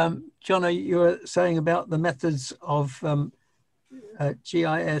 John, you were saying about the methods of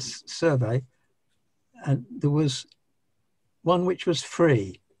GIS survey, and there was one which was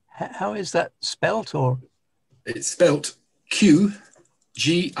free. How is that spelt? Or it's spelt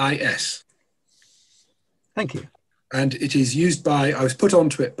QGIS. thank you. And it is used by, I was put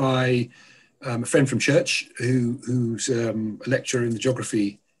onto it by a friend from church who's a lecturer in the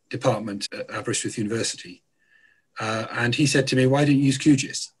geography department at Aberystwyth University. And he said to me, why don't you use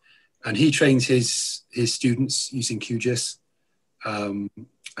QGIS? And he trains his students using QGIS. And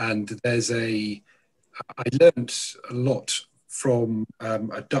I learned a lot from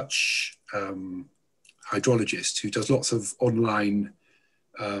a Dutch hydrologist who does lots of online,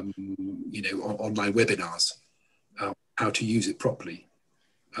 online webinars, how to use it properly.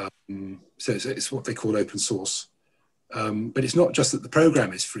 So it's what they call open source. But it's not just that the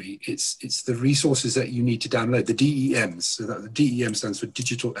program is free, it's the resources that you need to download, the DEMs. So that the DEM stands for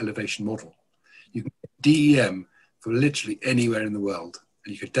Digital Elevation Model. You can get DEM for literally anywhere in the world,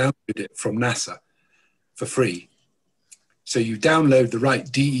 and you can download it from NASA for free. So you download the right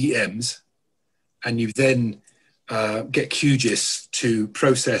DEMs, and you then get QGIS to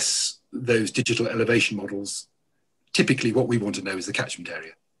process those digital elevation models. Typically what we want to know is the catchment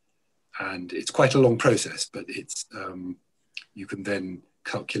area. And it's quite a long process, but it's you can then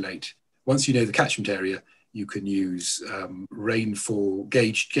calculate, once you know the catchment area, you can use rainfall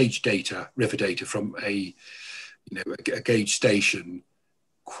gauge data, river data from a gauge station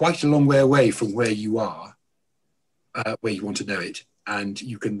quite a long way away from where you are, where you want to know it. And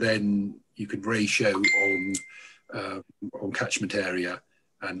you can ratio on catchment area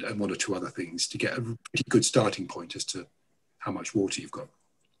and one or two other things to get a pretty good starting point as to how much water you've got.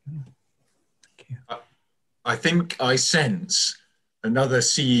 I think I sense another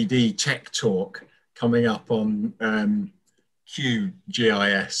CED tech talk coming up on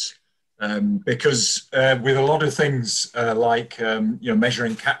QGIS, because with a lot of things like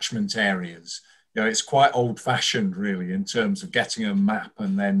measuring catchment areas, it's quite old-fashioned really in terms of getting a map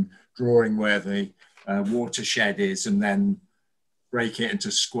and then drawing where the watershed is and then break it into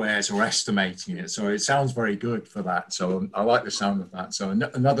squares or estimating it. So it sounds very good for that. So I like the sound of that. So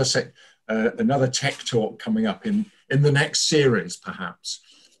another tech talk coming up in the next series, perhaps.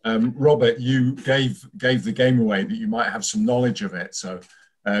 Robert, you gave the game away that you might have some knowledge of it. So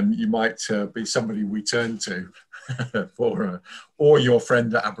you might be somebody we turn to or your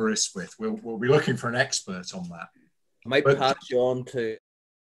friend at Aberystwyth. We'll be looking for an expert on that. I might pass you on to...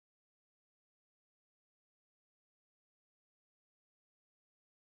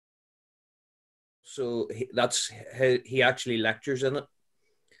 So that's how he actually lectures in it.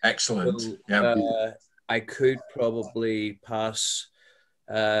 Excellent. So, yeah. I could probably pass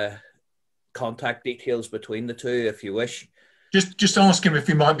contact details between the two if you wish. Just ask him if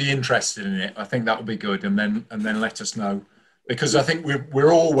he might be interested in it. I think that would be good, and then let us know, because I think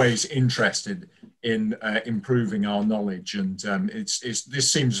we're always interested in improving our knowledge, and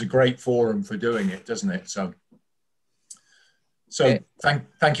this seems a great forum for doing it, doesn't it? So okay.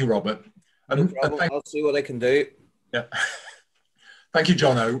 Thank you, Robert. No problem. I'll see what I can do. Yeah. Thank you,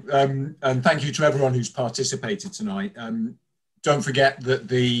 Jono, and thank you to everyone who's participated tonight. Don't forget that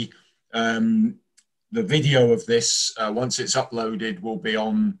the video of this, once it's uploaded, will be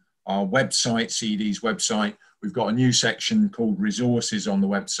on our website, CED's website. We've got a new section called Resources on the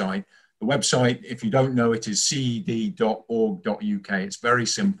website. The website, if you don't know it, is ced.org.uk. It's very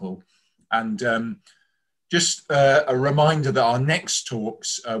simple. And just a reminder that our next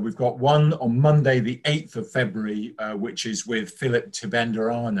talks, we've got one on Monday, the 8th of February, which is with Philip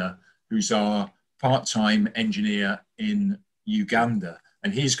Tibendarana, who's our part-time engineer in Uganda.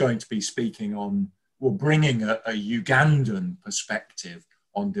 And he's going to be speaking on, bringing a Ugandan perspective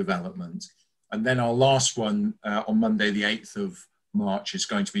on development. And then our last one on Monday, the 8th of March, is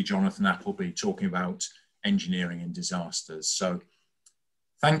going to be Jonathan Appleby talking about engineering in disasters. So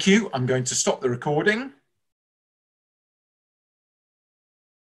thank you. I'm going to stop the recording.